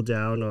double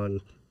down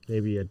on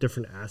maybe a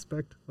different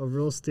aspect of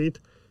real estate.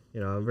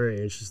 I'm very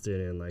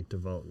interested in like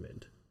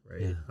development,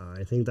 right? Yeah.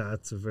 I think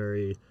that's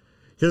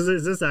because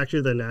it's just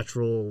actually the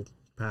natural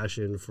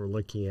passion for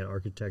looking at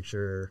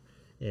architecture.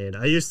 And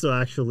I used to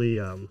actually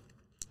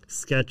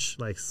sketch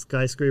like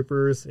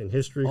skyscrapers in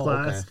history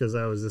class because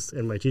I was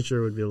and my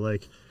teacher would be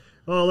like,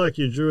 oh, look,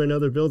 you drew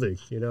another building,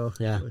 Yeah.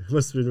 It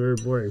must have been very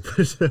boring.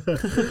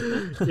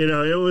 But,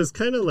 it was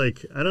kind of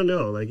like, I don't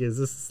know, like, is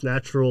this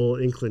natural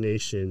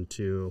inclination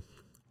to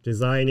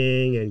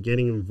designing and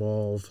getting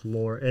involved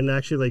more and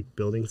actually, like,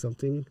 building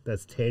something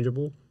that's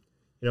tangible?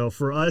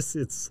 For us,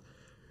 it's,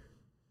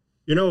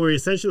 we're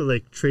essentially,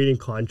 like, trading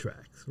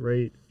contracts,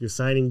 right? You're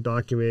signing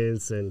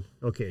documents and,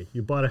 okay,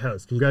 you bought a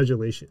house.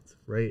 Congratulations,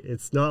 right?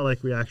 It's not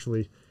like we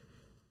actually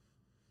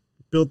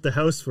built the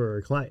house for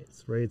our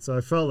clients, right? So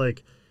I felt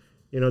like,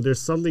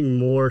 there's something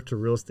more to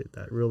real estate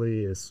that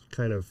really is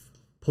kind of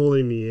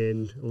pulling me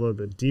in a little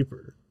bit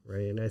deeper,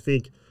 right? And I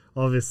think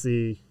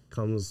obviously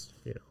comes,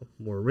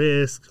 more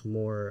risk,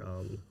 more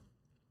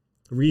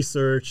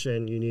research,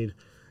 and you need,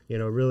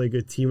 a really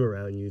good team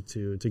around you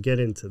to get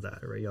into that,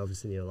 right? You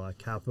obviously need a lot of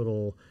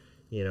capital,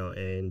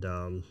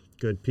 and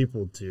good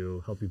people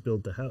to help you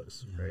build the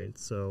house, right?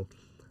 So,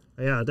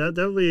 that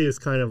definitely is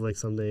kind of like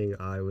something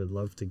I would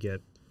love to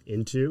get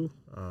into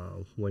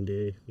one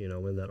day,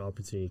 when that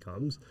opportunity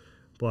comes.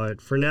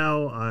 But for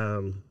now,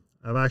 I'm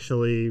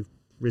actually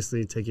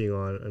recently taking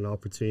on an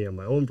opportunity at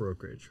my own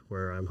brokerage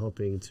where I'm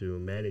helping to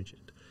manage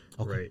it.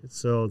 Okay. Right.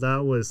 So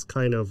that was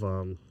kind of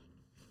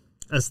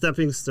a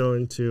stepping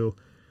stone to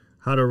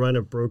how to run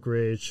a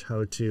brokerage,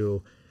 how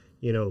to,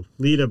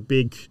 lead a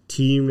big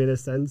team in a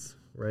sense.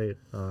 Right.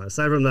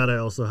 Aside from that, I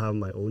also have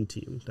my own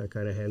team that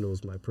kind of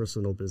handles my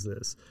personal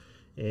business.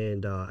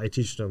 And I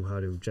teach them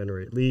how to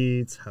generate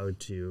leads, how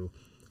to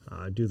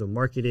do the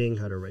marketing,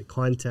 how to write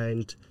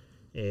content,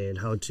 and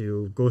how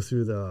to go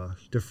through the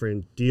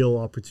different deal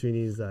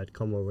opportunities that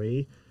come our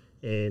way,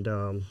 and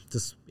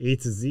just A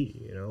to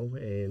Z,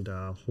 and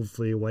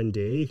hopefully one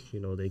day,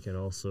 they can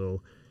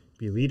also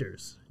be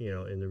leaders,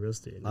 in the real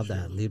estate industry.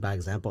 Love that. Lead by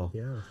example.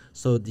 Yeah.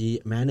 So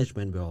the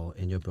management role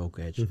in your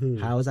brokerage,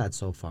 how is that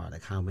so far?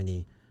 Like how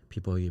many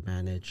people you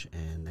manage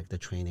and like the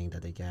training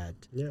that they get?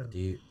 Yeah.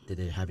 Did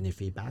they have any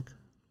feedback?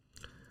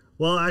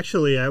 Well,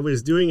 actually, I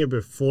was doing it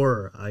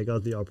before I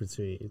got the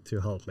opportunity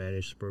to help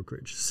manage the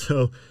brokerage.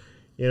 So,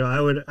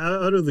 I would,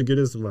 out of the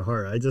goodness of my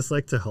heart, I just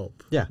like to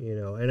help. Yeah.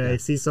 And I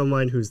see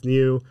someone who's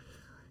new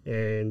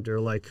and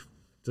they're like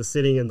just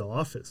sitting in the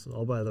office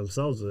all by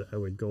themselves. I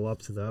would go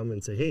up to them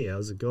and say, hey,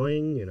 how's it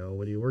going?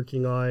 What are you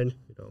working on?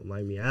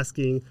 Mind me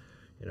asking,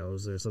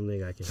 is there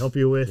something I can help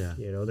you with?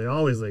 Yeah. They're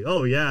always like,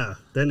 oh, yeah.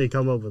 Then they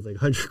come up with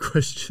like 100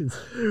 questions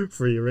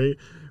for you, right?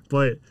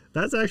 But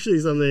that's actually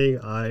something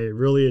I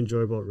really enjoy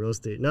about real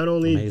estate. Not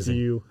only Amazing. do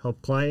you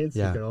help clients,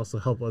 you can also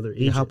help other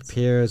agents. You help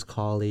peers,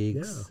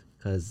 colleagues,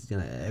 because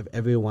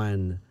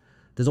everyone.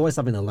 There's always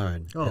something to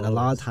learn, and a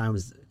lot of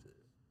times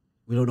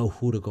we don't know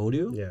who to go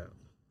to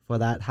for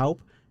that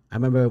help. I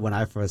remember when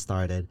I first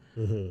started,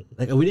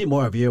 like we need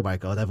more of you,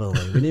 Michael.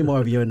 Definitely, we need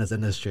more of you in this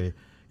industry.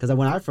 Because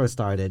when I first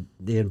started,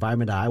 the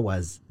environment that I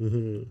was,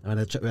 and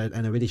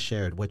I really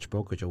shared which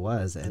brokerage it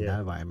was and that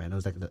environment. It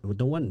was like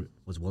no one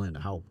was willing to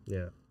help.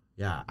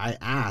 Yeah, I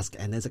asked,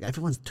 and it's like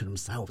everyone's to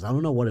themselves. I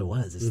don't know what it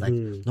was. It's like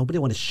nobody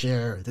want to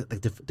share.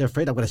 They're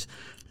afraid I'm going to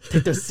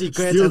take their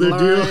secrets and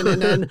learn,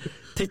 and then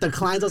take their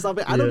clients or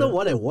something. I don't know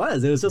what it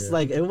was. It was just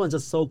like everyone's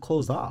just so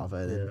closed off.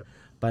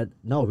 But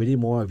no, we need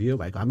more of you,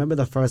 Michael. I remember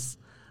the first.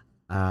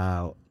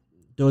 There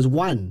was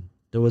one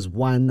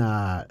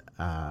veteran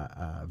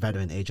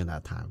agent at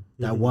that time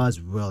that was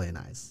really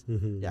nice.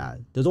 Yeah,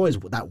 there's always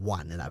that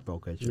one in that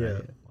brokerage,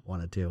 right?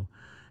 One or two,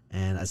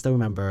 and I still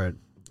remember.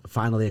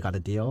 Finally, I got a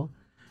deal.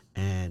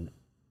 And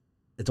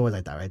it's always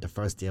like that, right? The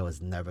first deal is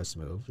never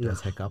smooth.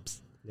 There's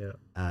hiccups.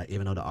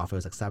 Even though the offer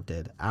was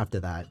accepted. After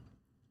that,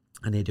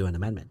 I need to do an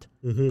amendment.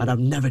 But I've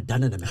never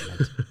done an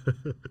amendment.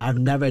 I've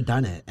never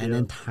done it. And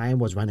then time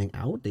was running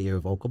out, the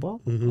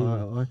irrevocable,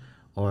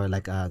 or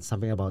like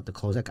something about the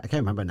closing. I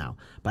can't remember now.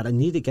 But I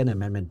need to get an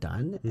amendment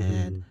done.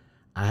 And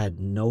I had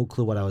no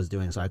clue what I was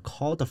doing. So I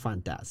called the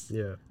front desk.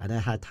 And I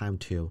had time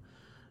to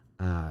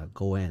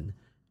go in.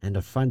 And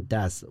the front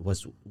desk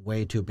was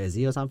way too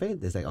busy or something.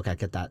 They say, okay, I'll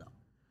get that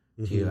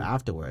to you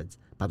afterwards.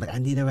 But I'm like, I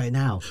need it right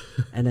now.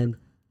 And then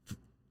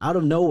out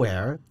of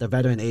nowhere, the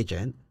veteran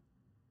agent,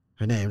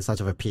 her name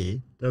starts with a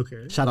P.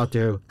 Okay. Shout out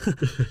to,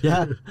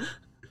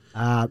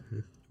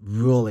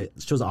 really,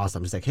 she was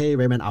awesome. She's like, hey,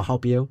 Raymond, I'll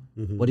help you.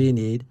 What do you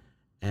need?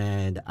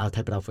 And I'll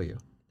type it out for you.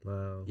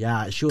 Wow.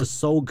 Yeah, she was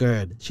so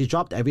good. She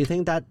dropped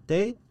everything that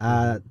day,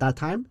 that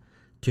time,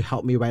 to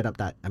help me write up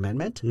that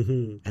amendment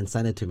and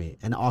send it to me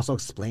and also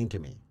explain to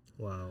me.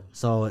 Wow.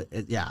 So,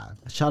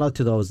 shout out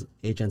to those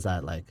agents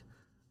that like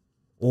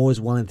always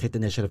willing to take the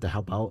initiative to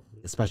help out,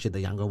 especially the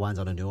younger ones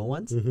or the newer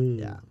ones.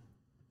 Yeah.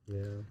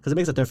 Because it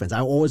makes a difference.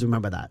 I always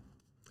remember that.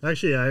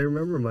 Actually, I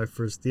remember my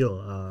first deal.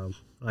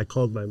 I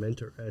called my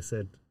mentor. I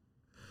said,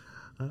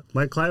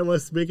 my client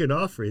wants to make an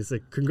offer. He's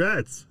like,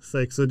 congrats. It's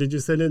like, so did you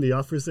send in the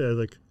offer? So I was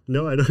like,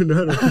 no, I don't know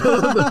how to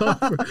fill out the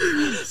offer.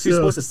 So you're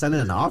supposed to send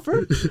in an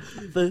offer?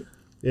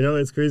 You know,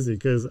 it's crazy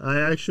because I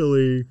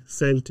actually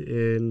sent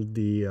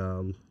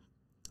in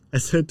I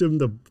sent him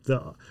the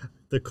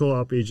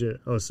co-op agent.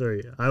 Oh,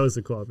 sorry. I was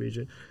the co-op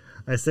agent.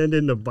 I sent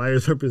in the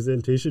buyer's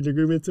representation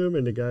agreement to him,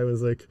 and the guy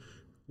was like,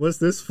 what's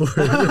this for?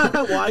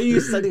 Why are you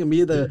sending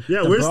me the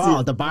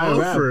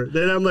buyer offer?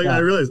 Then I'm like, I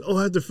realized,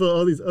 I have to fill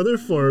all these other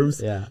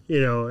forms.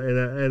 You know,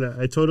 and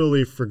I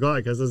totally forgot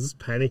because I was just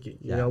panicking.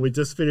 You know, we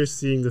just finished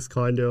seeing this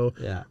condo.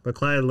 My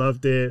client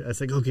loved it. I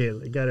was like, okay,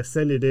 I gotta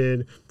send it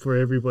in for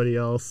everybody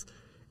else.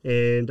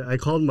 And I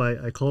called my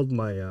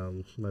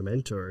my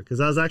mentor because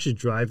I was actually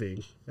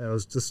driving. I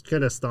was just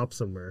kind of stopped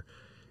somewhere,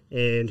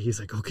 and he's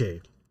like, okay,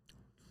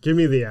 give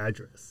me the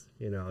address.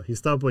 You know, he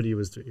stopped what he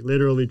was doing,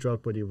 literally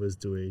dropped what he was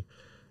doing.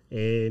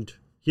 And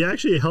he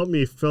actually helped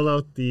me fill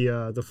out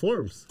the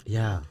forms.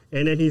 Yeah.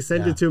 And then he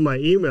sent it to my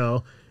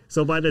email.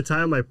 So by the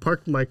time I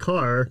parked my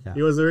car,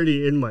 it was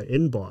already in my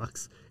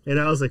inbox. And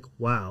I was like,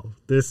 wow,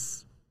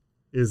 this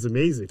is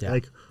amazing. Yeah.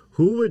 Like,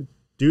 who would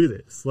do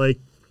this? Like,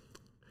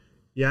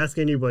 you ask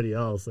anybody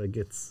else, like,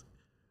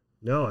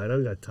 no, I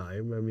don't got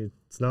time. I mean,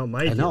 it's not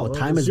my deal. I know,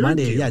 time is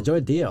money. Deal. Yeah, it's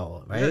your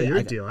deal, right? Yeah,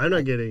 your deal. I'm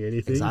not getting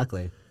anything.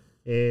 Exactly.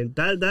 And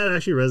that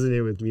actually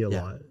resonated with me a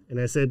lot. And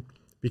I said,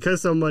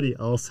 because somebody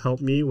else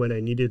helped me when I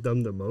needed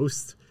them the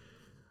most,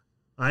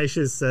 I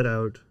should set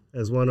out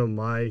as one of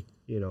my,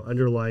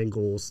 underlying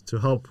goals to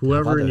help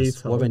whoever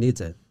needs help. Whoever needs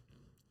it.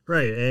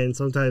 Right. And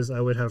sometimes I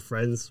would have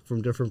friends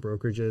from different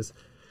brokerages.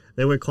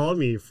 They would call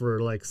me for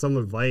like some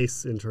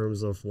advice in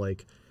terms of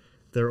like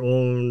their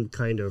own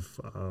kind of,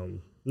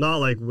 not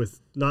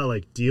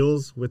like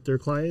deals with their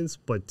clients,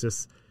 but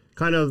just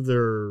kind of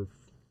their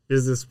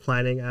business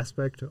planning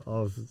aspect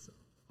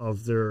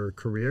of their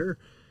career.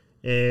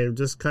 And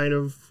just kind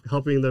of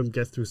helping them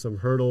get through some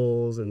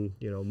hurdles and,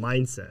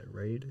 mindset,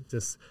 right?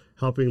 Just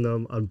helping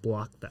them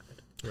unblock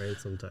that, right,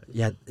 sometimes.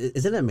 Yeah,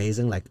 isn't it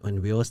amazing, like,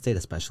 in real estate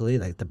especially,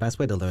 like, the best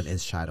way to learn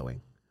is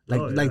shadowing.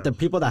 Like the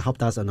people that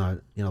helped us in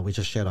our, we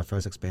just shared our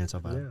first experience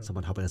of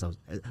someone helping us out.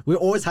 We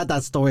always had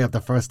that story of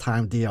the first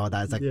time deal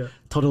that's, like,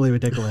 totally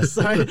ridiculous,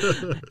 right?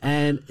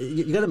 And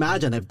you can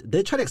imagine, if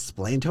they try to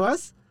explain to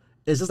us,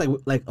 it's just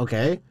like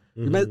okay,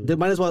 they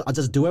might as well, I'll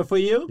just do it for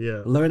you,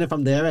 learn it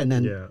from there, and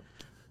then...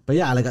 But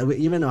yeah, like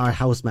even our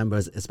house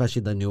members,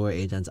 especially the newer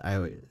agents,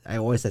 I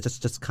always say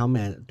just come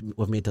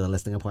with me to the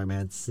listing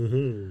appointments,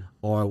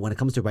 or when it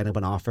comes to writing up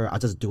an offer, I'll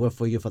just do it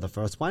for you for the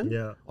first one,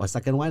 or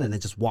second one, and then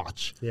just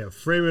watch. Yeah,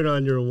 frame it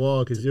on your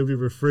wall because you'll be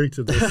referring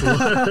to this one.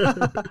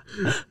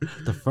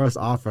 The first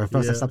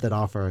accepted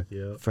offer,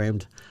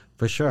 framed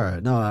for sure.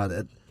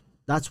 No,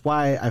 that's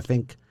why I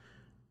think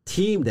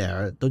team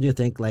there. Don't you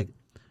think like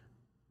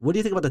what do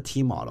you think about the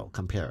team model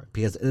compare?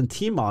 Because in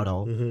team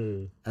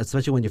model,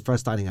 especially when you're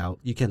first starting out,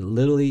 you can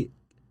literally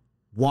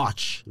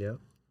watch,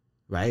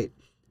 right?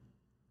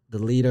 The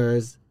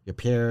leaders, your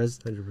peers,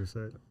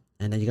 100%.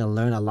 and then you're gonna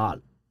learn a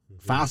lot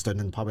faster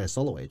than probably a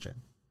solo agent.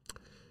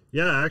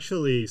 Yeah,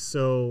 actually,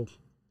 so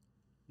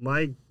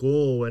my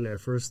goal when I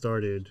first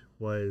started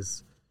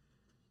was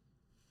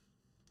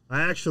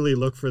I actually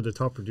looked for the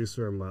top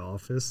producer in my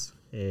office,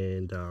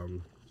 and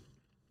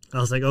I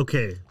was like,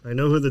 okay, I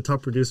know who the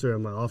top producer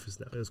in my office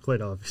now. It was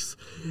quite obvious.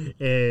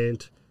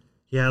 And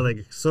he had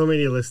like so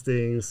many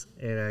listings,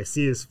 and I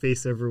see his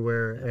face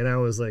everywhere, and I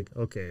was like,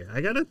 okay, I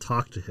gotta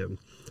talk to him.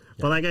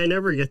 But like I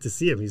never get to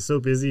see him. He's so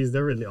busy. He's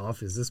never in the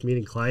office, just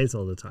meeting clients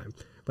all the time.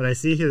 But I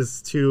see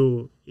his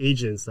two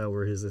agents that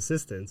were his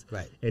assistants,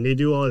 Right. and they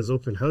do all his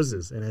open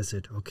houses. And I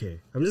said, okay,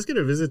 I'm just going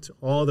to visit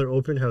all their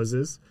open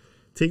houses,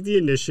 take the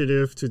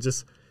initiative to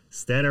just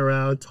stand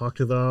around, talk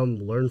to them,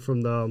 learn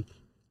from them.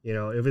 You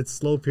know, if it's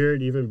slow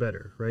period, even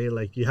better, right?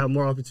 Like you have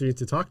more opportunity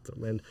to talk to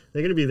them, and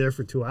they're going to be there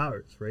for 2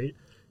 hours, right?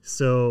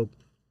 So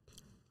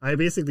I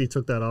basically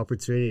took that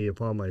opportunity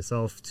upon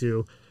myself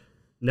to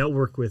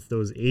network with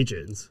those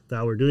agents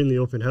that were doing the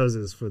open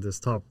houses for this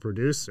top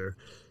producer.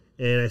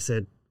 And I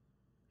said,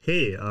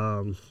 hey,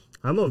 I'm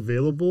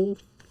available,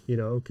 you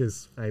know,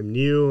 because I'm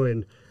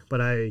new,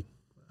 but I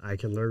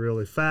can learn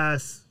really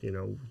fast. You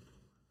know,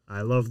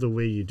 I love the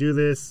way you do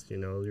this. You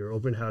know, your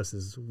open house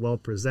is well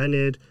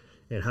presented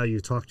and how you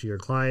talk to your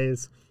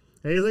clients.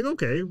 And he's like,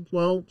 okay,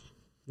 well,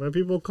 when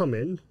people come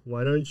in,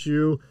 why don't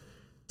you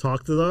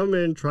talk to them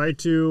and try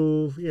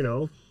to, you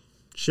know,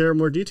 share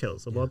more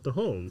details about the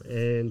home.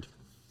 And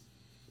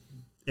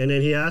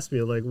then he asked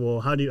me like,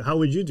 well, how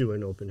would you do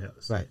an open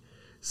house? Right.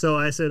 So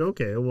I said,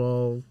 okay,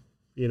 well,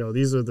 you know,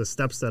 these are the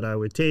steps that I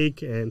would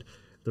take and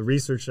the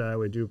research that I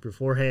would do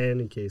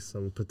beforehand in case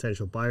some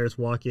potential buyers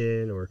walk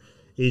in or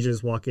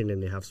agents walk in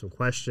and they have some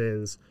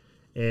questions.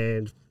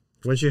 And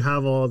once you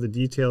have all the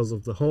details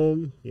of the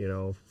home, you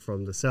know,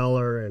 from the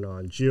seller and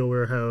on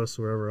GeoWarehouse,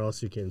 wherever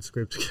else you can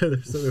scrape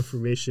together some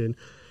information,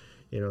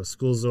 you know,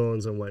 school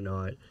zones and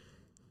whatnot,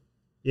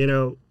 you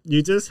know,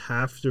 you just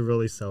have to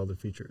really sell the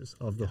features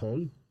of the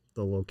home,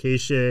 the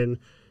location,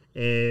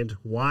 and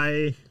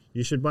why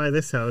you should buy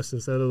this house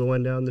instead of the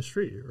one down the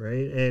street,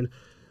 right? And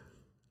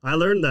I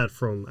learned that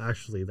from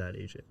actually that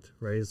agent,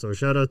 right? So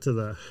shout out to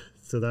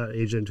that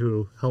agent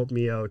who helped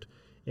me out.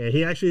 And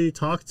he actually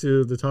talked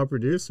to the top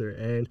producer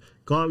and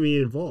got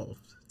me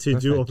involved to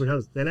do open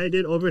houses. Then I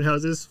did open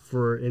houses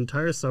for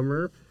entire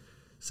summer,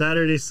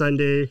 Saturday,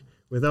 Sunday,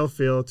 without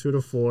fail, 2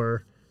 to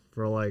 4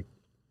 for like,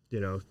 you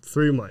know,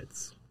 3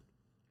 months.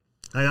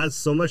 I got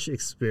so much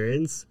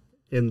experience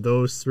in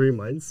those 3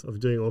 months of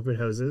doing open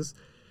houses.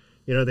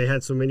 You know, they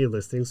had so many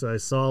listings, so I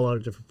saw a lot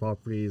of different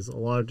properties, a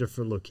lot of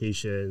different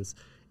locations,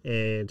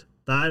 and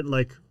that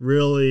like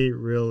really,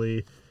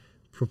 really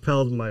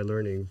propelled my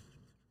learning,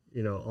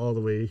 you know, all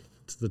the way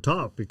to the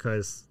top,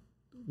 because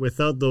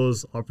without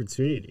those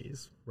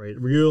opportunities, right,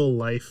 real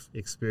life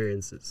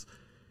experiences,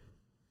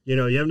 you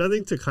know, you have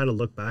nothing to kind of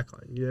look back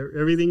on.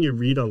 Everything you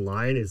read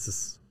online is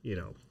just, you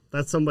know,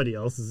 that's somebody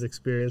else's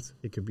experience.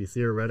 It could be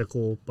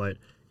theoretical, but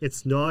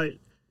it's not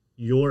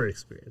your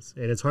experience.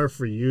 And it's hard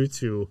for you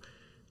to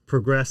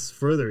progress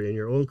further in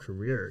your own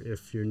career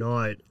if you're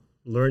not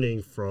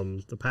learning from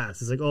the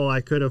past. It's like, oh,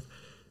 I could have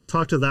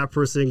talked to that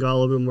person, got a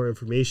little bit more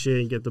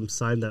information, get them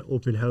signed that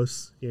open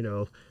house, you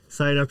know,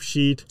 sign up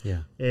sheet.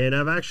 Yeah. And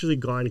I've actually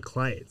gotten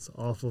clients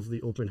off of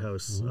the open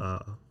house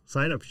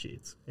sign up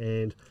sheets.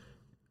 And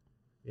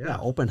yeah,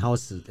 open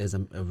house is a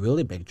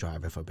really big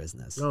driver for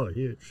business. Oh,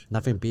 huge.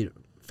 Nothing beat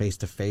face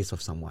to face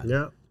with someone.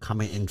 Yeah.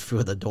 Coming in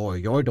through the door,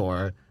 your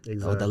door,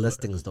 Exactly. or the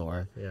listings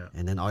door. Yeah.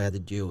 And then all you have to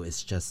do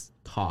is just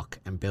talk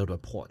and build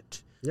rapport.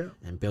 Yeah.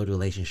 And build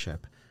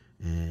relationship,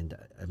 and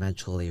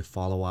eventually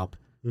follow up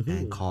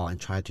and call and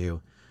try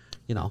to,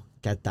 you know,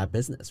 get that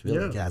business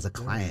really get as a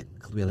client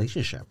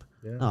relationship.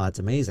 Yeah. Oh, it's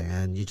amazing.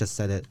 And you just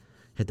said it,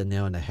 hit the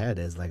nail on the head.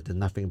 Is like the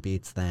nothing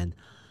beats than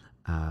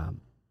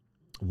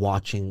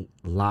watching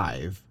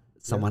live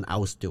someone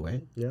else do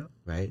it. Yeah.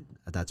 Right.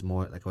 That's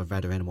more like a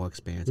veteran, more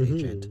experienced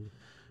agent,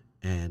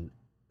 and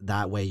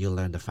that way you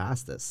learn the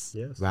fastest.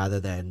 Yes. Rather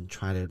than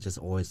trying to just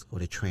always go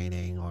to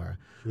training or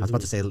I was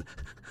about to say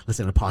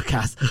listen to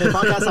podcast. Hey,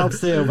 podcast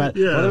helps too, but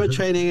whatever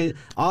training,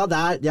 all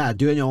that,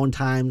 do in your own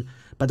time.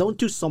 But don't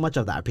do so much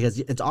of that, because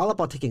it's all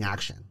about taking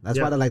action. That's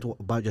what I liked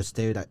about your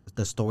story.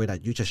 The story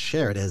that you just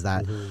shared is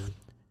that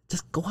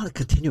just go out and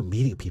continue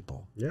meeting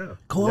people. Yeah.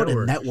 Go out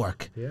and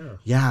network. Yeah.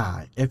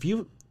 Yeah.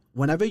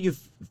 Whenever you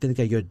think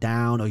that you're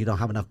down or you don't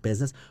have enough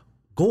business,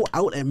 go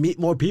out and meet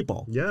more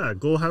people. Yeah,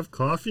 go have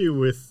coffee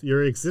with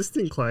your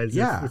existing clients.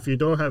 Yeah. If you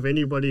don't have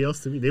anybody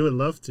else to meet, they would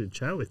love to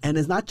chat with you. And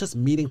it's not just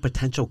meeting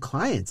potential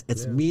clients.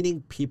 It's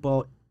meeting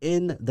people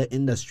in the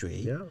industry.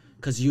 Yeah.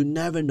 Because you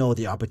never know,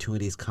 the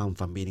opportunities come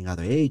from meeting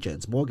other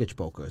agents, mortgage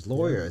brokers,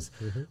 lawyers.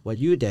 What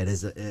you did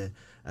is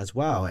as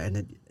well.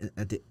 And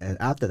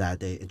after that,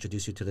 they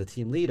introduced you to the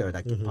team leader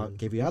that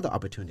gave you other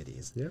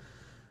opportunities. Yeah.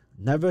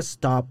 Never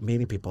stop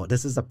meeting people.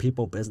 This is a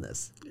people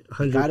business. You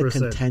 100%. got to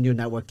continue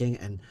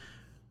networking and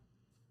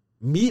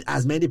meet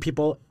as many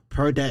people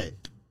per day.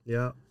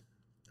 Yeah.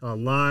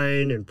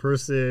 Online, in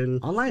person.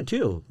 Online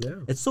too. Yeah.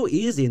 It's so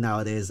easy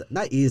nowadays.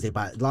 Not easy,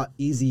 but a lot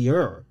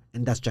easier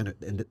in this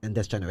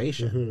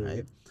generation,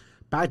 right?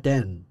 Back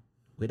then,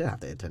 we didn't have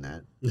the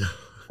internet.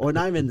 Or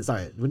not even,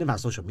 sorry, we didn't have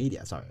social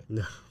media, sorry.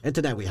 No.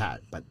 Internet we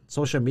had, but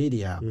social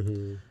media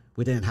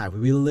we didn't have.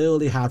 We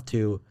literally have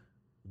to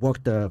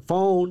work the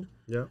phone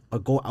or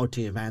go out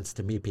to events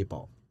to meet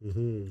people.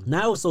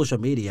 Now social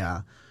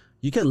media,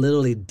 you can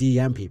literally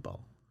DM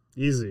people.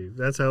 Easy.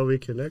 That's how we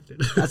connected.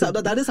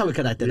 That is how we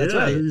connected. That's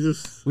right.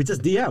 We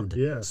just DM'd.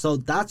 Yeah. So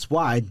that's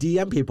why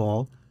DM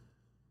people,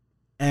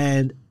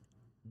 and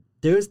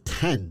there's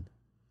 10.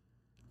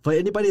 For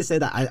anybody to say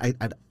that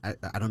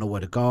I don't know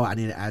where to go, I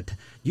need to add.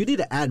 You need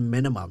to add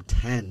minimum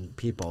 10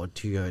 people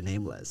to your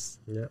name list.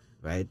 Yeah.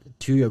 Right,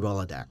 to your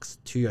Rolodex,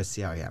 to your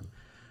CRM,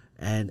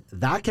 and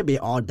that can be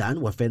all done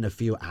within a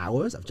few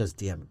hours of just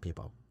DMing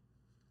people,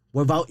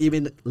 without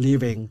even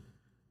leaving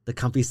the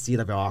comfy seat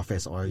of your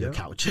office or your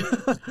couch,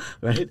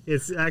 right?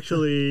 It's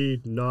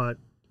actually not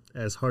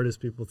as hard as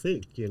people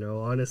think.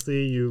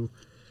 Honestly, you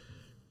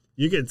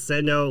could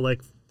send out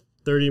like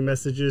 30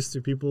 messages to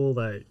people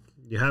that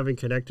you haven't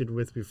connected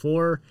with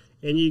before,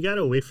 and you got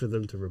to wait for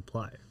them to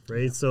reply,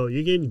 right? Yeah. So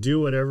you can do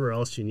whatever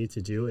else you need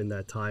to do in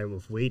that time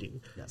of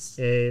waiting. Yes.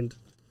 And,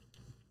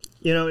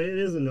 it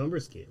is a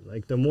numbers game.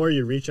 Like, the more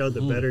you reach out,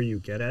 the better you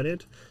get at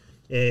it.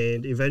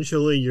 And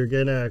eventually you're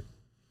going to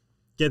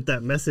get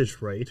that message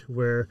right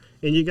and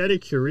you got to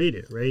curate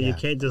it, right? Yeah. You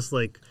can't just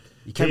you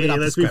can't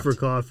let's be for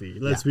coffee.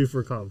 Let's be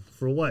for coffee.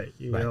 For what?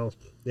 You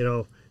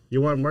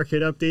want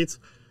market updates?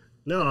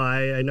 No,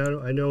 I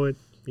know it,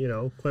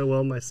 quite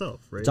well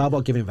myself, right? It's all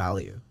about giving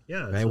value.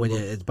 Yeah. Right?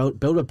 It's about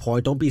build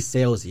rapport, don't be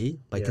salesy,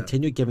 but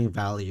continue giving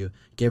value,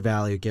 give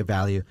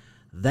value,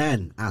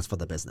 then ask for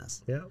the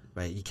business. Yeah.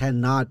 Right? You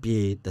cannot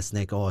be the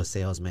snake oil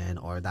salesman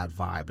or that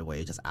vibe the way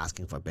you're just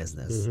asking for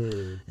business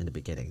in the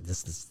beginning.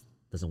 This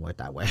doesn't work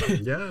that way.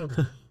 Yeah.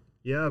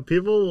 Yeah,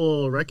 people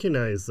will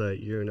recognize that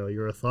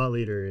you're a thought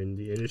leader in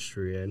the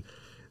industry, and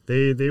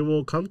they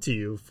will come to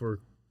you for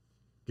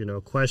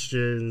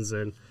questions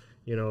and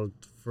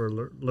for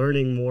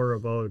learning more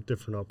about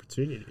different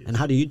opportunities. And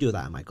how do you do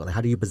that, Michael?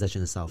 How do you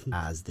position yourself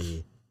as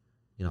the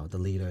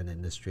leader in the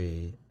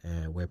industry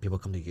where people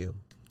come to you?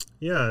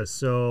 Yeah,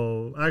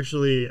 so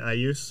actually I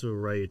used to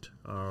write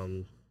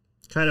kind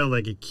of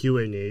like a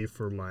Q&A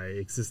for my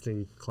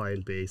existing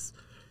client base.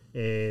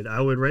 And I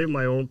would write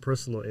my own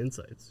personal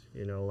insights.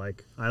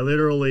 I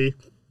literally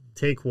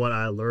take what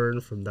I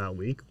learned from that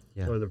week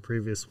or the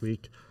previous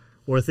week,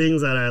 or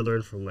things that I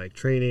learned from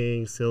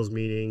training, sales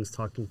meetings,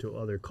 talking to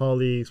other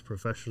colleagues,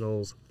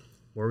 professionals,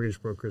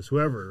 mortgage brokers,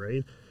 whoever,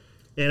 right?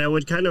 And I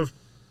would kind of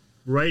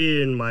write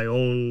it in my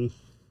own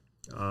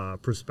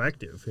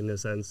perspective, in a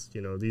sense.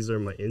 These are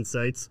my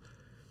insights.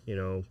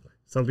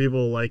 Some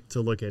people like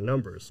to look at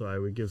numbers, so I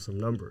would give some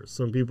numbers.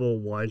 Some people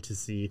want to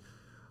see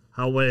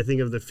what I think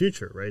of the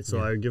future, right? So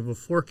I would give a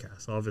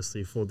forecast.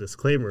 Obviously, full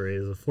disclaimer, it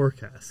is a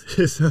forecast.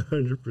 It's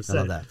 100%. I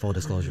love that, full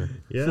disclosure.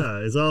 Yeah,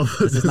 it's all.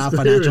 This is not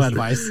financial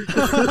advice.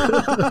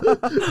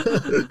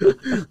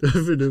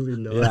 Definitely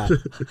not.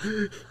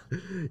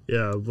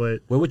 Yeah,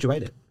 but where would you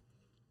write it?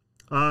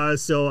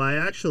 So I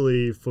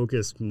actually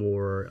focused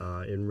more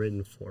in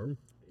written form.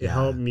 It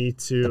helped me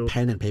to. The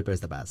pen and paper is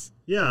the best.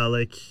 Yeah,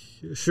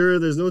 sure,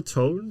 there's no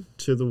tone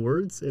to the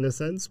words in a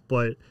sense,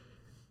 but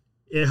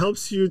it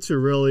helps you to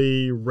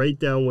really write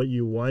down what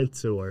you want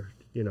to, or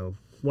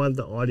want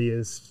the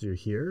audience to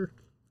hear,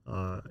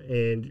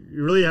 and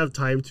you really have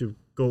time to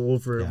go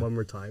over it one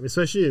more time.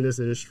 Especially in this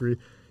industry,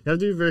 you have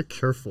to be very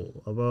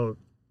careful about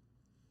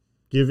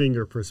giving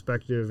your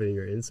perspective and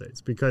your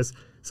insights, because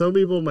some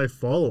people might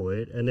follow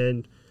it, and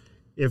then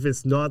if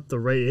it's not the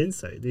right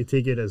insight, they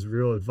take it as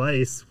real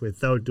advice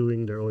without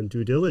doing their own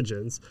due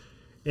diligence,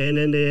 and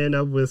then they end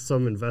up with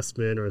some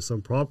investment or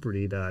some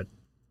property that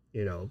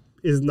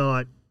is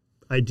not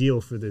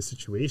ideal for this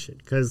situation,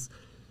 because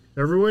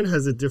everyone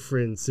has a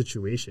different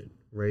situation,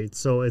 right?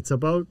 So it's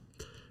about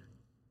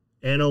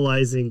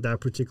analyzing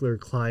that particular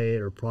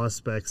client or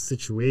prospect's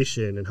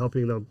situation and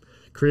helping them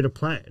create a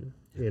plan,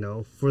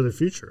 for the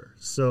future.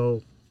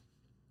 So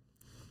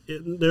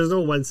there's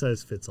no one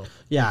size fits all.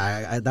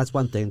 Yeah, that's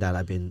one thing that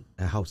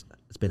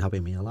it's been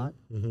helping me a lot,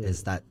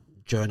 is that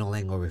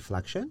journaling or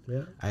reflection.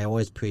 Yeah. I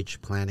always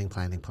preach planning,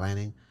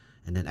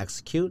 and then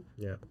execute.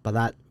 Yeah. But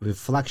that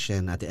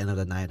reflection at the end of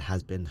the night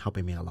has been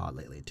helping me a lot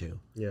lately too.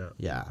 Yeah.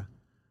 Yeah.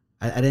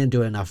 I didn't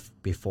do enough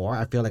before.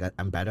 I feel like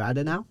I'm better at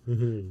it now.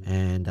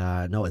 And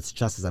no, it's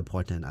just as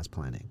important as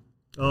planning.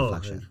 Oh,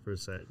 reflection.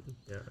 100%.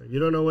 Yeah. You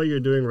don't know what you're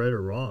doing right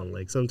or wrong.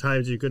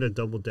 Sometimes you could have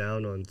doubled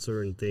down on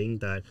certain thing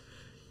that,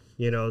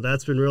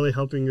 that's been really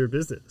helping your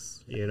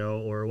business,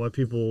 or what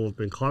people have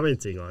been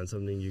commenting on,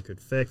 something you could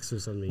fix or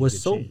something We're you could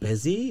so change.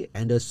 busy,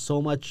 and there's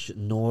so much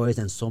noise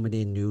and so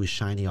many new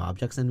shiny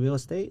objects in real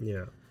estate.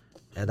 Yeah.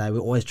 And we're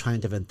always trying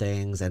different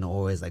things and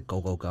always like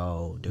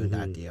go, doing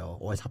that deal,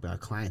 always helping our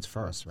clients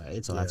first,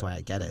 right? So that's why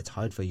I get it. It's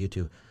hard for you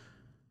to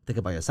think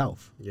about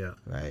yourself,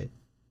 right?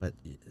 But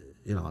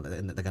you know,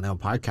 like in our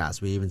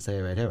podcast, we even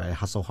say right here, right?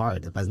 Hustle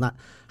hard, but it's not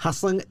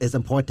hustling is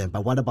important.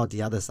 But what about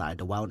the other side,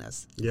 the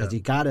wellness? Because you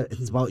gotta.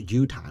 It's about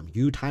you time.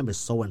 You time is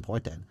so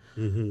important.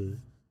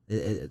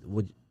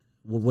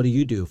 What do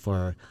you do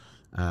for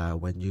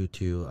when you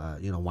to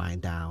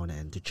wind down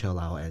and to chill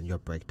out and your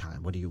break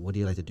time? What do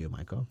you like to do,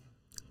 Michael?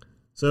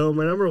 So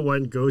my number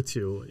one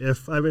go-to,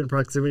 if I'm in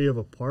proximity of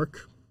a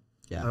park,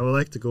 I would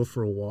like to go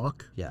for a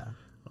walk. Yeah.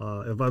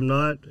 If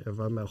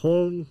I'm at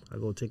home, I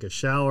go take a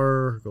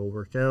shower, go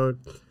work out.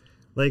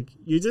 Like,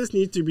 you just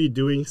need to be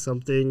doing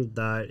something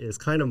that is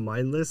kind of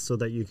mindless so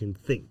that you can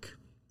think,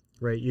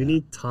 right? You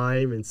need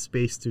time and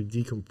space to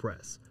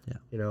decompress. Yeah.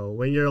 You know,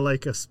 when you're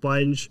like a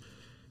sponge,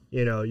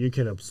 you know, you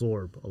can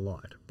absorb a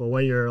lot. But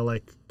when you're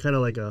like kind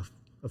of like a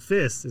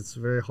fist, it's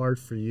very hard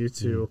for you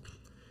to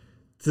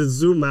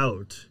zoom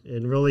out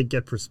and really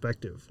get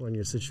perspective on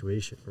your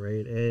situation,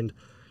 right? And,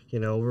 you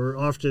know, we're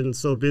often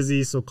so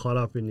busy, so caught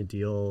up in the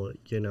deal,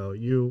 you know,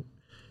 you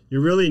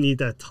really need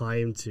that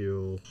time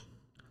to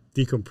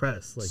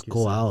decompress. Like,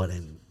 go out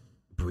and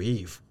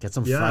breathe, get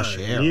some fresh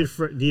air.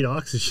 Need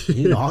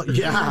oxygen.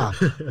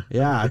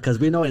 Because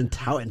we know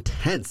how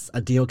intense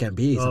a deal can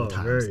be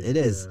sometimes. It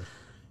is.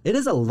 It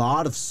is a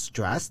lot of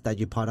stress that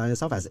you put on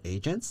yourself as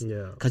agents.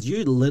 Because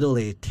you're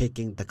literally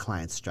taking the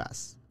client's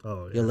stress.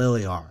 You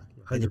literally are.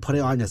 100%. And you put it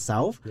on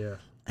yourself.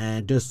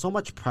 And there's so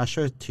much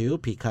pressure too,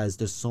 because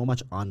there's so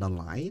much on the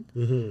line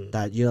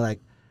that you're like,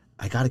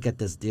 I got to get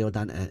this deal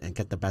done and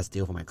get the best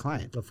deal for my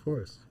client. Of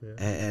course.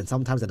 And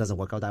sometimes it doesn't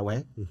work out that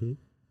way.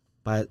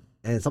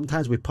 And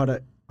sometimes we put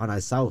it on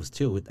ourselves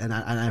too. And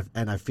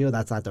I feel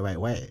that's not the right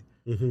way.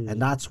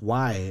 And that's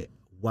why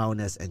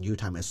wellness and you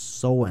time is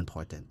so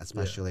important,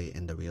 especially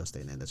in the real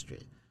estate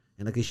industry.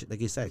 And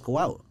like you said, go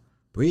out,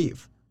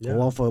 breathe.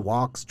 Go out for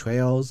walks,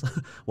 trails,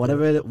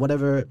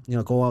 whatever,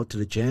 go out to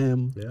the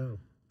gym.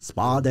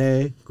 Spa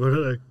day. Go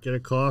to get a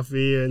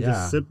coffee and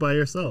just sit by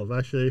yourself.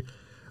 Actually,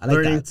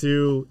 learning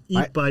to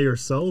eat by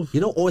yourself.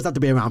 You don't always have to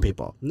be around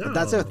people. No. If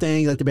that's your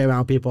thing, you like to be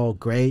around people,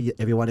 great.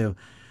 If you want to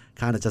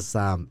kind of just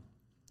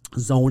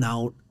zone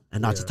out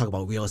and not just talk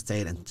about real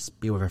estate and just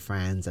be with your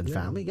friends and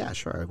family,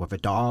 sure. With a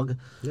dog.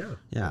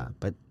 Yeah.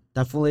 But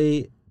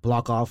definitely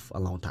block off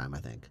alone time, I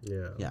think.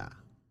 Yeah.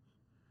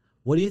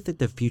 What do you think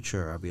the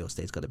future of real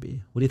estate is going to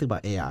be? What do you think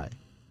about AI? Do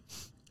you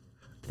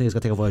think it's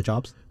going to take over our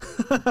jobs?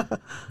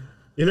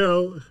 You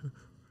know,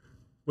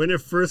 when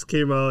it first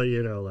came out,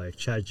 you know, like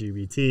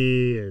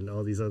ChatGPT and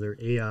all these other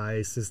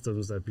AI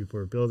systems that people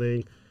are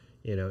building,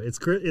 you know, it's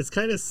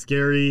kind of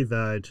scary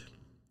that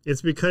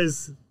it's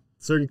because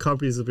certain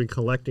companies have been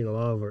collecting a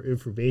lot of our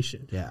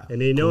information.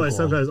 And they know us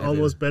sometimes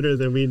almost better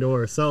than we know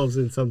ourselves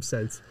in some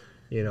sense,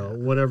 you know,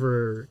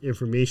 whatever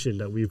information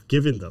that we've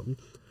given them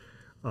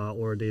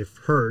or they've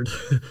heard.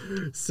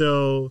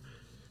 So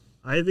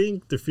I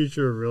think the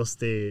future of real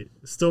estate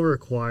still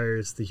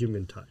requires the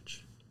human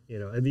touch. You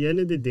know, at the end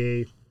of the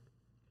day,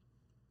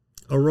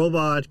 a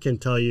robot can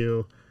tell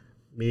you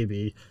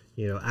maybe,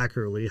 you know,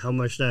 accurately how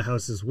much that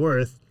house is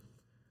worth.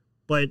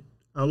 But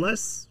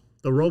unless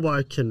the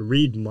robot can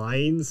read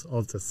minds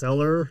of the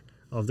seller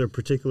of their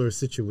particular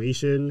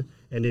situation,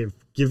 and they've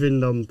given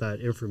them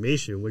that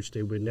information, which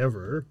they would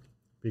never,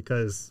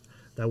 because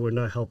that would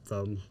not help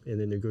them in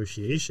the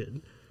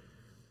negotiation.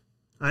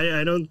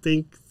 I don't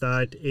think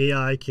that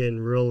AI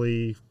can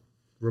really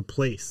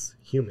replace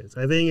humans.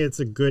 I think it's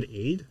a good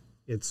aid.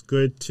 It's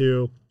good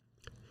to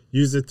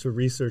use it to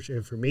research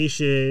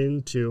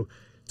information, to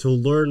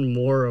learn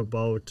more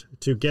about,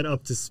 to get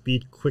up to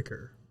speed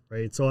quicker,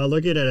 right? So I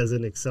look at it as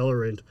an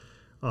accelerant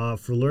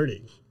for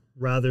learning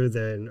rather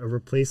than a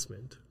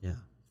replacement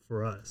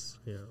for us.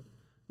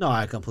 No,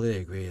 I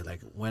completely agree.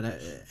 Like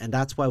and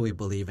that's why we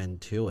believe in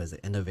too is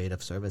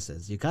innovative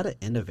services. You got to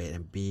innovate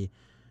and be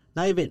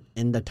not even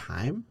in the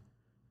time,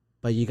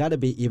 but you got to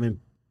be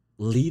even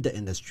lead the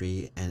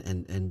industry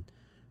and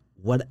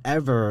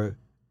whatever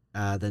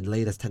the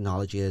latest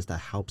technology is that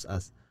helps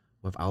us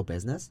with our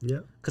business.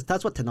 Because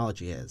that's what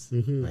technology is,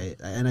 right?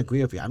 And I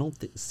agree with you. I don't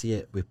see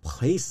it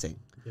replacing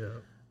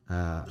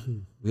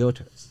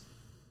realtors.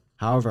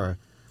 However,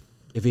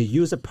 if you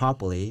use it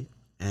properly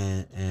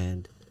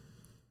and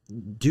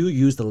do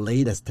use the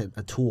latest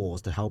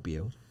tools to help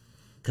you,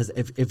 because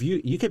if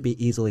you could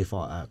be easily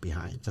fall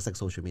behind, just like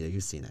social media,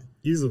 you've seen it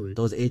easily.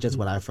 Those agents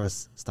when I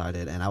first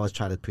started, and I was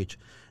trying to preach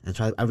and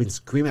I've been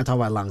screaming at top of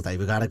my lungs like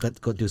we gotta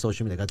go do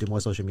social media, gotta do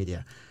more social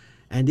media,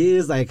 and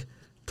these like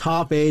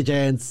top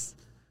agents,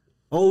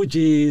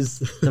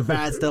 OGs, the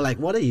vets, they're like,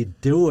 what are you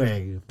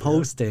doing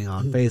posting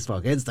on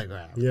Facebook,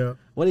 Instagram?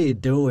 What are you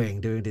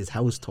doing these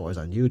house tours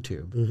on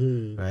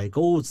YouTube? Right?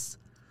 Go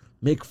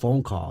make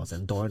phone calls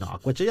and door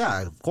knock, which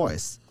of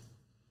course,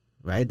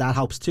 right? That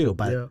helps too.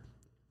 But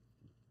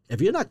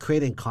if you're not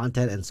creating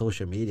content and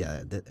social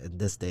media in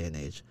this day and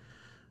age,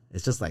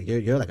 it's just like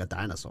you're like a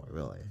dinosaur,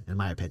 really, in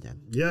my opinion.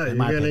 You're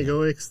gonna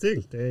go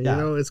extinct. And you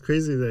know, it's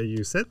crazy that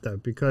you said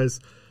that, because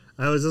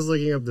I was just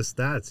looking up the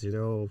stats, you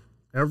know,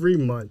 every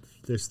month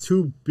there's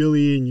 2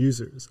 billion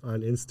users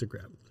on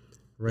Instagram,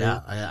 right?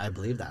 Yeah, I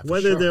believe that. For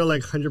Whether sure. they're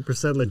like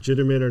 100%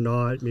 legitimate or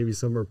not, maybe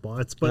some are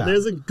bots, but Yeah.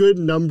 there's a good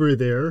number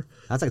there.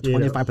 That's like you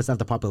know, 25% of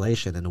the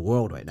population in the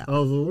world right now.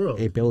 of the world.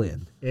 8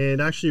 billion.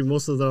 And actually,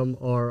 most of them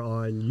are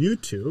on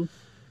YouTube,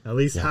 at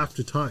least Yeah. half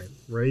the time,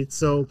 right?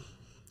 So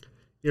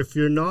if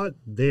you're not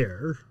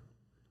there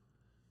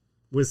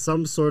with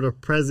some sort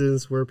of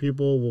presence where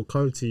people will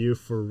come to you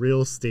for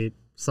real estate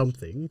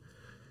something,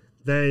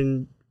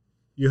 then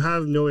you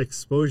have no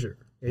exposure.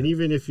 And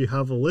even if you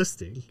have a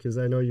listing, because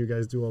I know you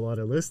guys do a lot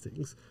of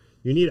listings,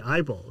 you need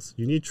eyeballs,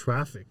 you need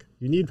traffic,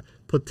 you need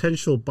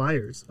potential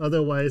buyers.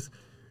 Otherwise,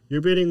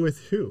 you're bidding with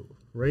who,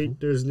 right?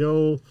 There's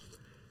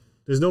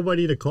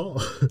nobody to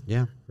call,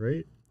 Yeah.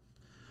 right?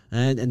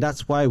 And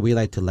that's why we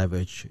like to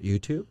leverage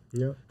YouTube.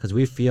 Yeah. Because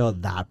we feel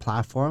that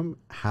platform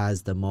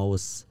has the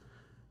most,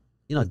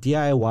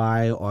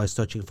 DIY or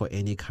searching for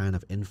any kind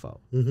of info.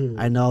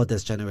 I know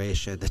this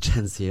generation, the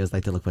Gen Zers,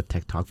 like to look for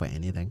TikTok for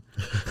anything,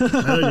 I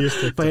don't use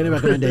TikTok. for any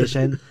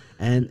recommendation.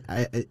 And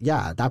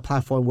that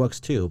platform works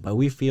too. But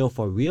we feel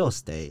for real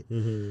estate,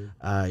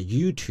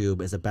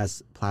 YouTube is the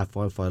best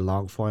platform for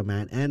long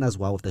format, and as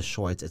well with the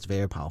shorts, it's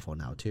very powerful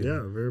now too.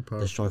 Yeah, very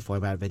powerful. The short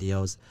format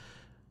videos.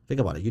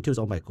 Think about it. YouTube is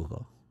owned by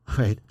Google,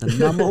 right? The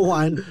number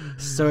one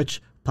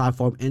search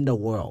platform in the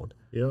world.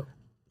 Yep.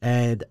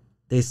 And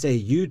they say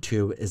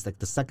YouTube is like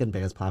the second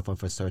biggest platform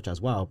for search as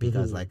well,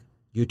 because like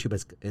YouTube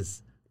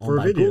is owned For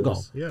by videos,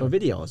 Google yeah. for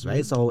videos,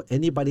 right? So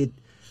anybody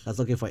that's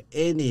looking for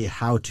any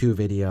how-to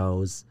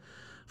videos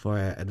for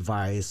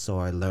advice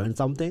or learn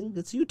something,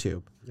 it's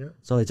YouTube. Yeah.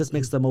 So it just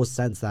makes the most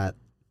sense that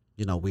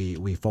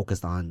we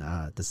focused on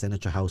the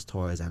signature house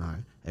tours and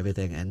our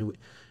everything,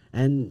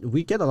 and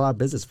we get a lot of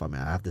business from it.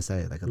 I have to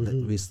say, like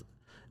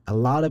a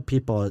lot of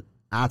people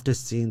after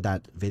seeing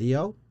that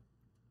video,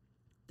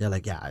 they're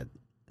like, yeah,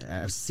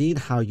 I've seen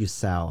how you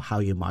sell, how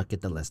you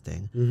market the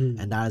listing,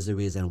 and that is the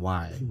reason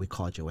why we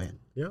called you in.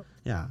 Yeah.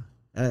 Yeah,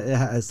 it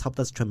has helped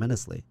us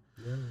tremendously.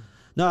 Yeah.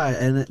 No,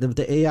 and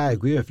the AI, I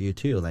agree with you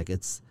too. Like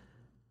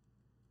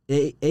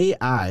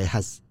AI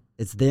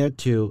it's there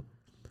to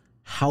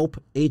help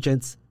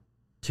agents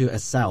to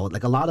excel.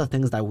 Like a lot of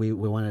things that we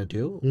want to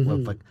do,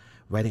 with like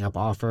writing up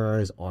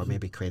offers or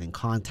maybe creating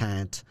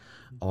content,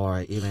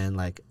 or even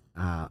like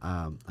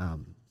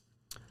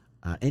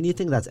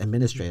anything that's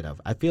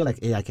administrative. I feel like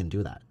AI can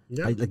do that.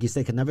 Yeah. Like you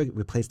say, can never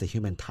replace the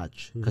human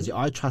touch, because you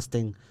are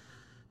trusting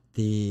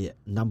the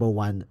number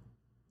one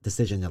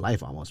decision in your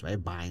life almost,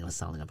 right? Buying or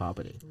selling a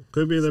property.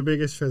 Could be the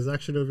biggest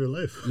transaction of your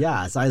life.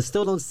 Yeah, so I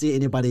still don't see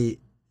anybody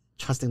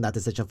trusting that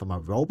decision from a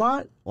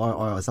robot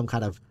or some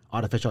kind of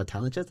artificial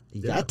intelligence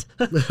yet.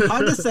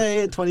 Hard to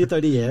say in 20,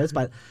 30 years,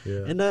 but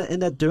in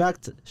the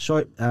direct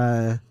short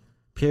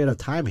period of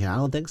time here, I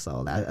don't think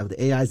so. The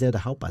AI is there to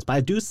help us. But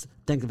I do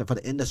think that for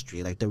the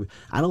industry,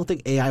 I don't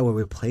think AI will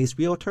replace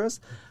realtors,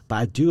 but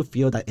I do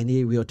feel that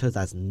any realtors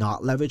that's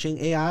not leveraging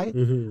AI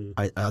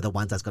are the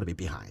ones that's going to be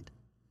behind.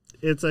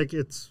 It's like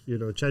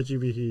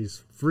ChatGPT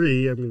is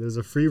free. I mean, there's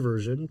a free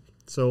version.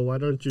 So why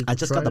don't you? I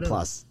just got the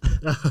plus,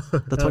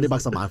 the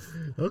 $20 a month.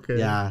 Okay.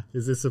 Yeah.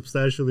 Is it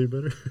substantially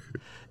better?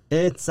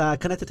 It's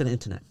connected to the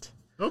internet.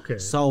 Okay.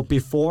 So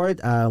before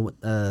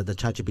the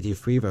ChatGPT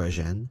free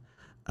version,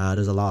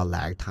 there's a lot of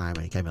lag time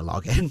and you can't even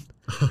log in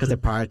because they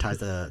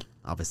prioritize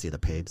obviously the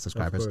paid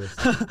subscribers.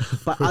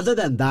 But other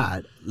than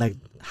that, like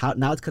how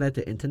now it's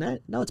connected to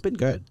internet. No, it's been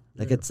good.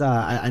 Like it's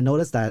I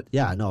noticed that.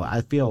 Yeah, no,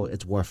 I feel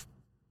it's worth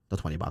the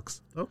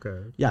 $20. Okay.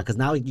 Yeah, because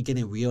now you're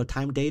getting real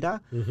time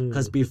data.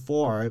 Because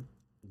before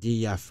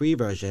the free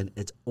version,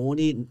 it's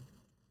only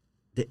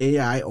the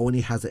AI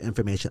only has the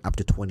information up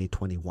to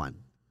 2021.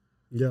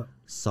 Yeah.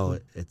 So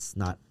it's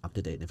not up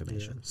to date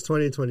information. It's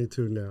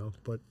 2022 now,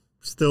 but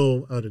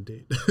still out of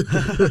date.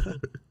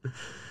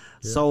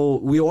 So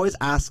we always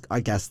ask our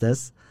guests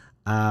this: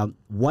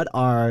 what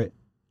are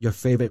your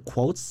favorite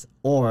quotes,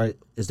 or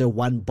is there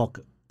one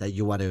book that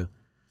you want to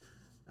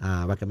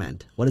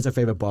recommend? What is your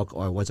favorite book,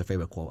 or what's your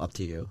favorite quote? Up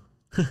to you.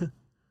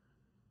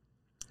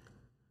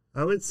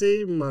 I would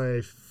say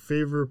my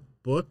favorite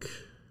book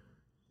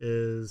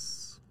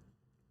is,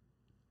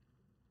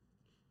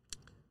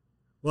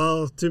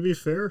 well, to be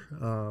fair,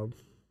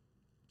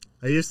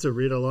 I used to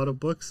read a lot of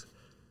books,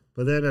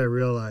 but then I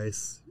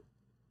realized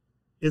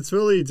it's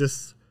really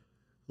just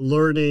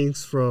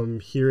learnings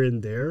from here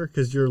and there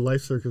because your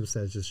life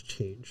circumstances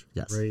change.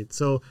 Yes. Right.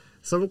 So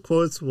some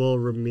quotes will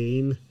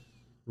remain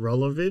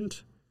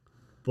relevant,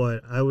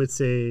 but I would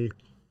say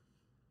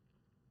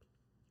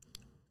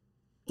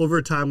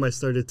over time I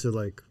started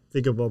to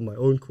think about my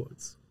own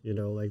quotes.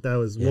 That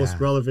was most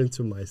relevant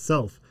to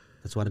myself.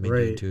 That's what I've been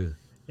doing too.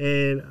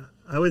 And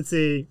I would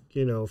say,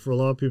 for a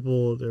lot of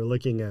people, they're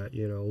looking at,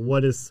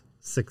 what is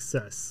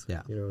success?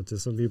 Yeah. To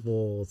some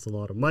people, it's a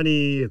lot of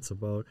money. It's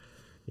about,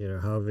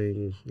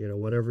 having,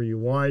 whatever you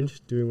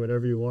want, doing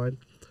whatever you want.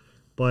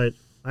 But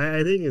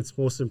I think it's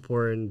most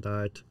important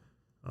that,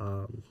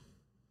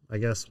 I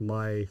guess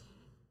my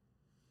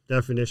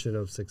definition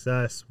of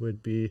success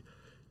would be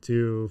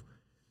to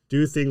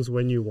do things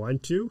when you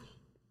want to,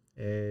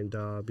 and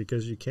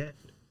because you can,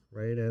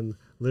 right? And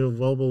live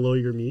well below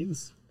your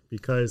means,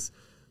 because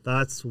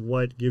that's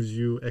what gives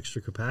you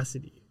extra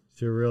capacity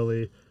to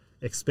really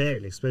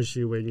expand,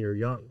 especially when you're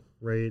young,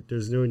 right?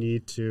 There's no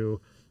need to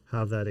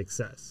have that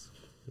excess.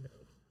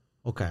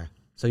 Okay,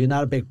 so you're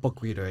not a big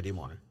book reader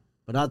anymore,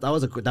 but that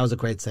was a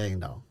great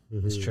saying though.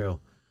 It's true.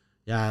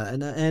 Yeah,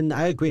 and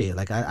I agree.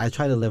 Like I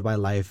try to live my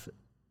life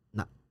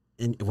not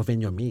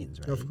within your means,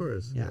 right? Of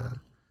course. Yeah.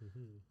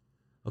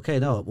 Okay,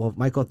 no. Well,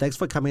 Michael, thanks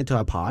for coming to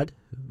our pod.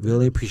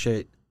 Really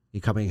appreciate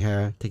you coming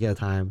here, taking the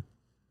time.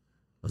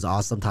 It was an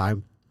awesome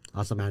time.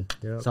 Awesome, man.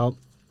 Yeah. So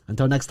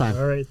until next time.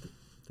 All right.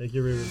 Thank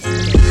you very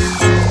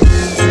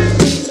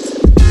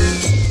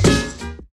much.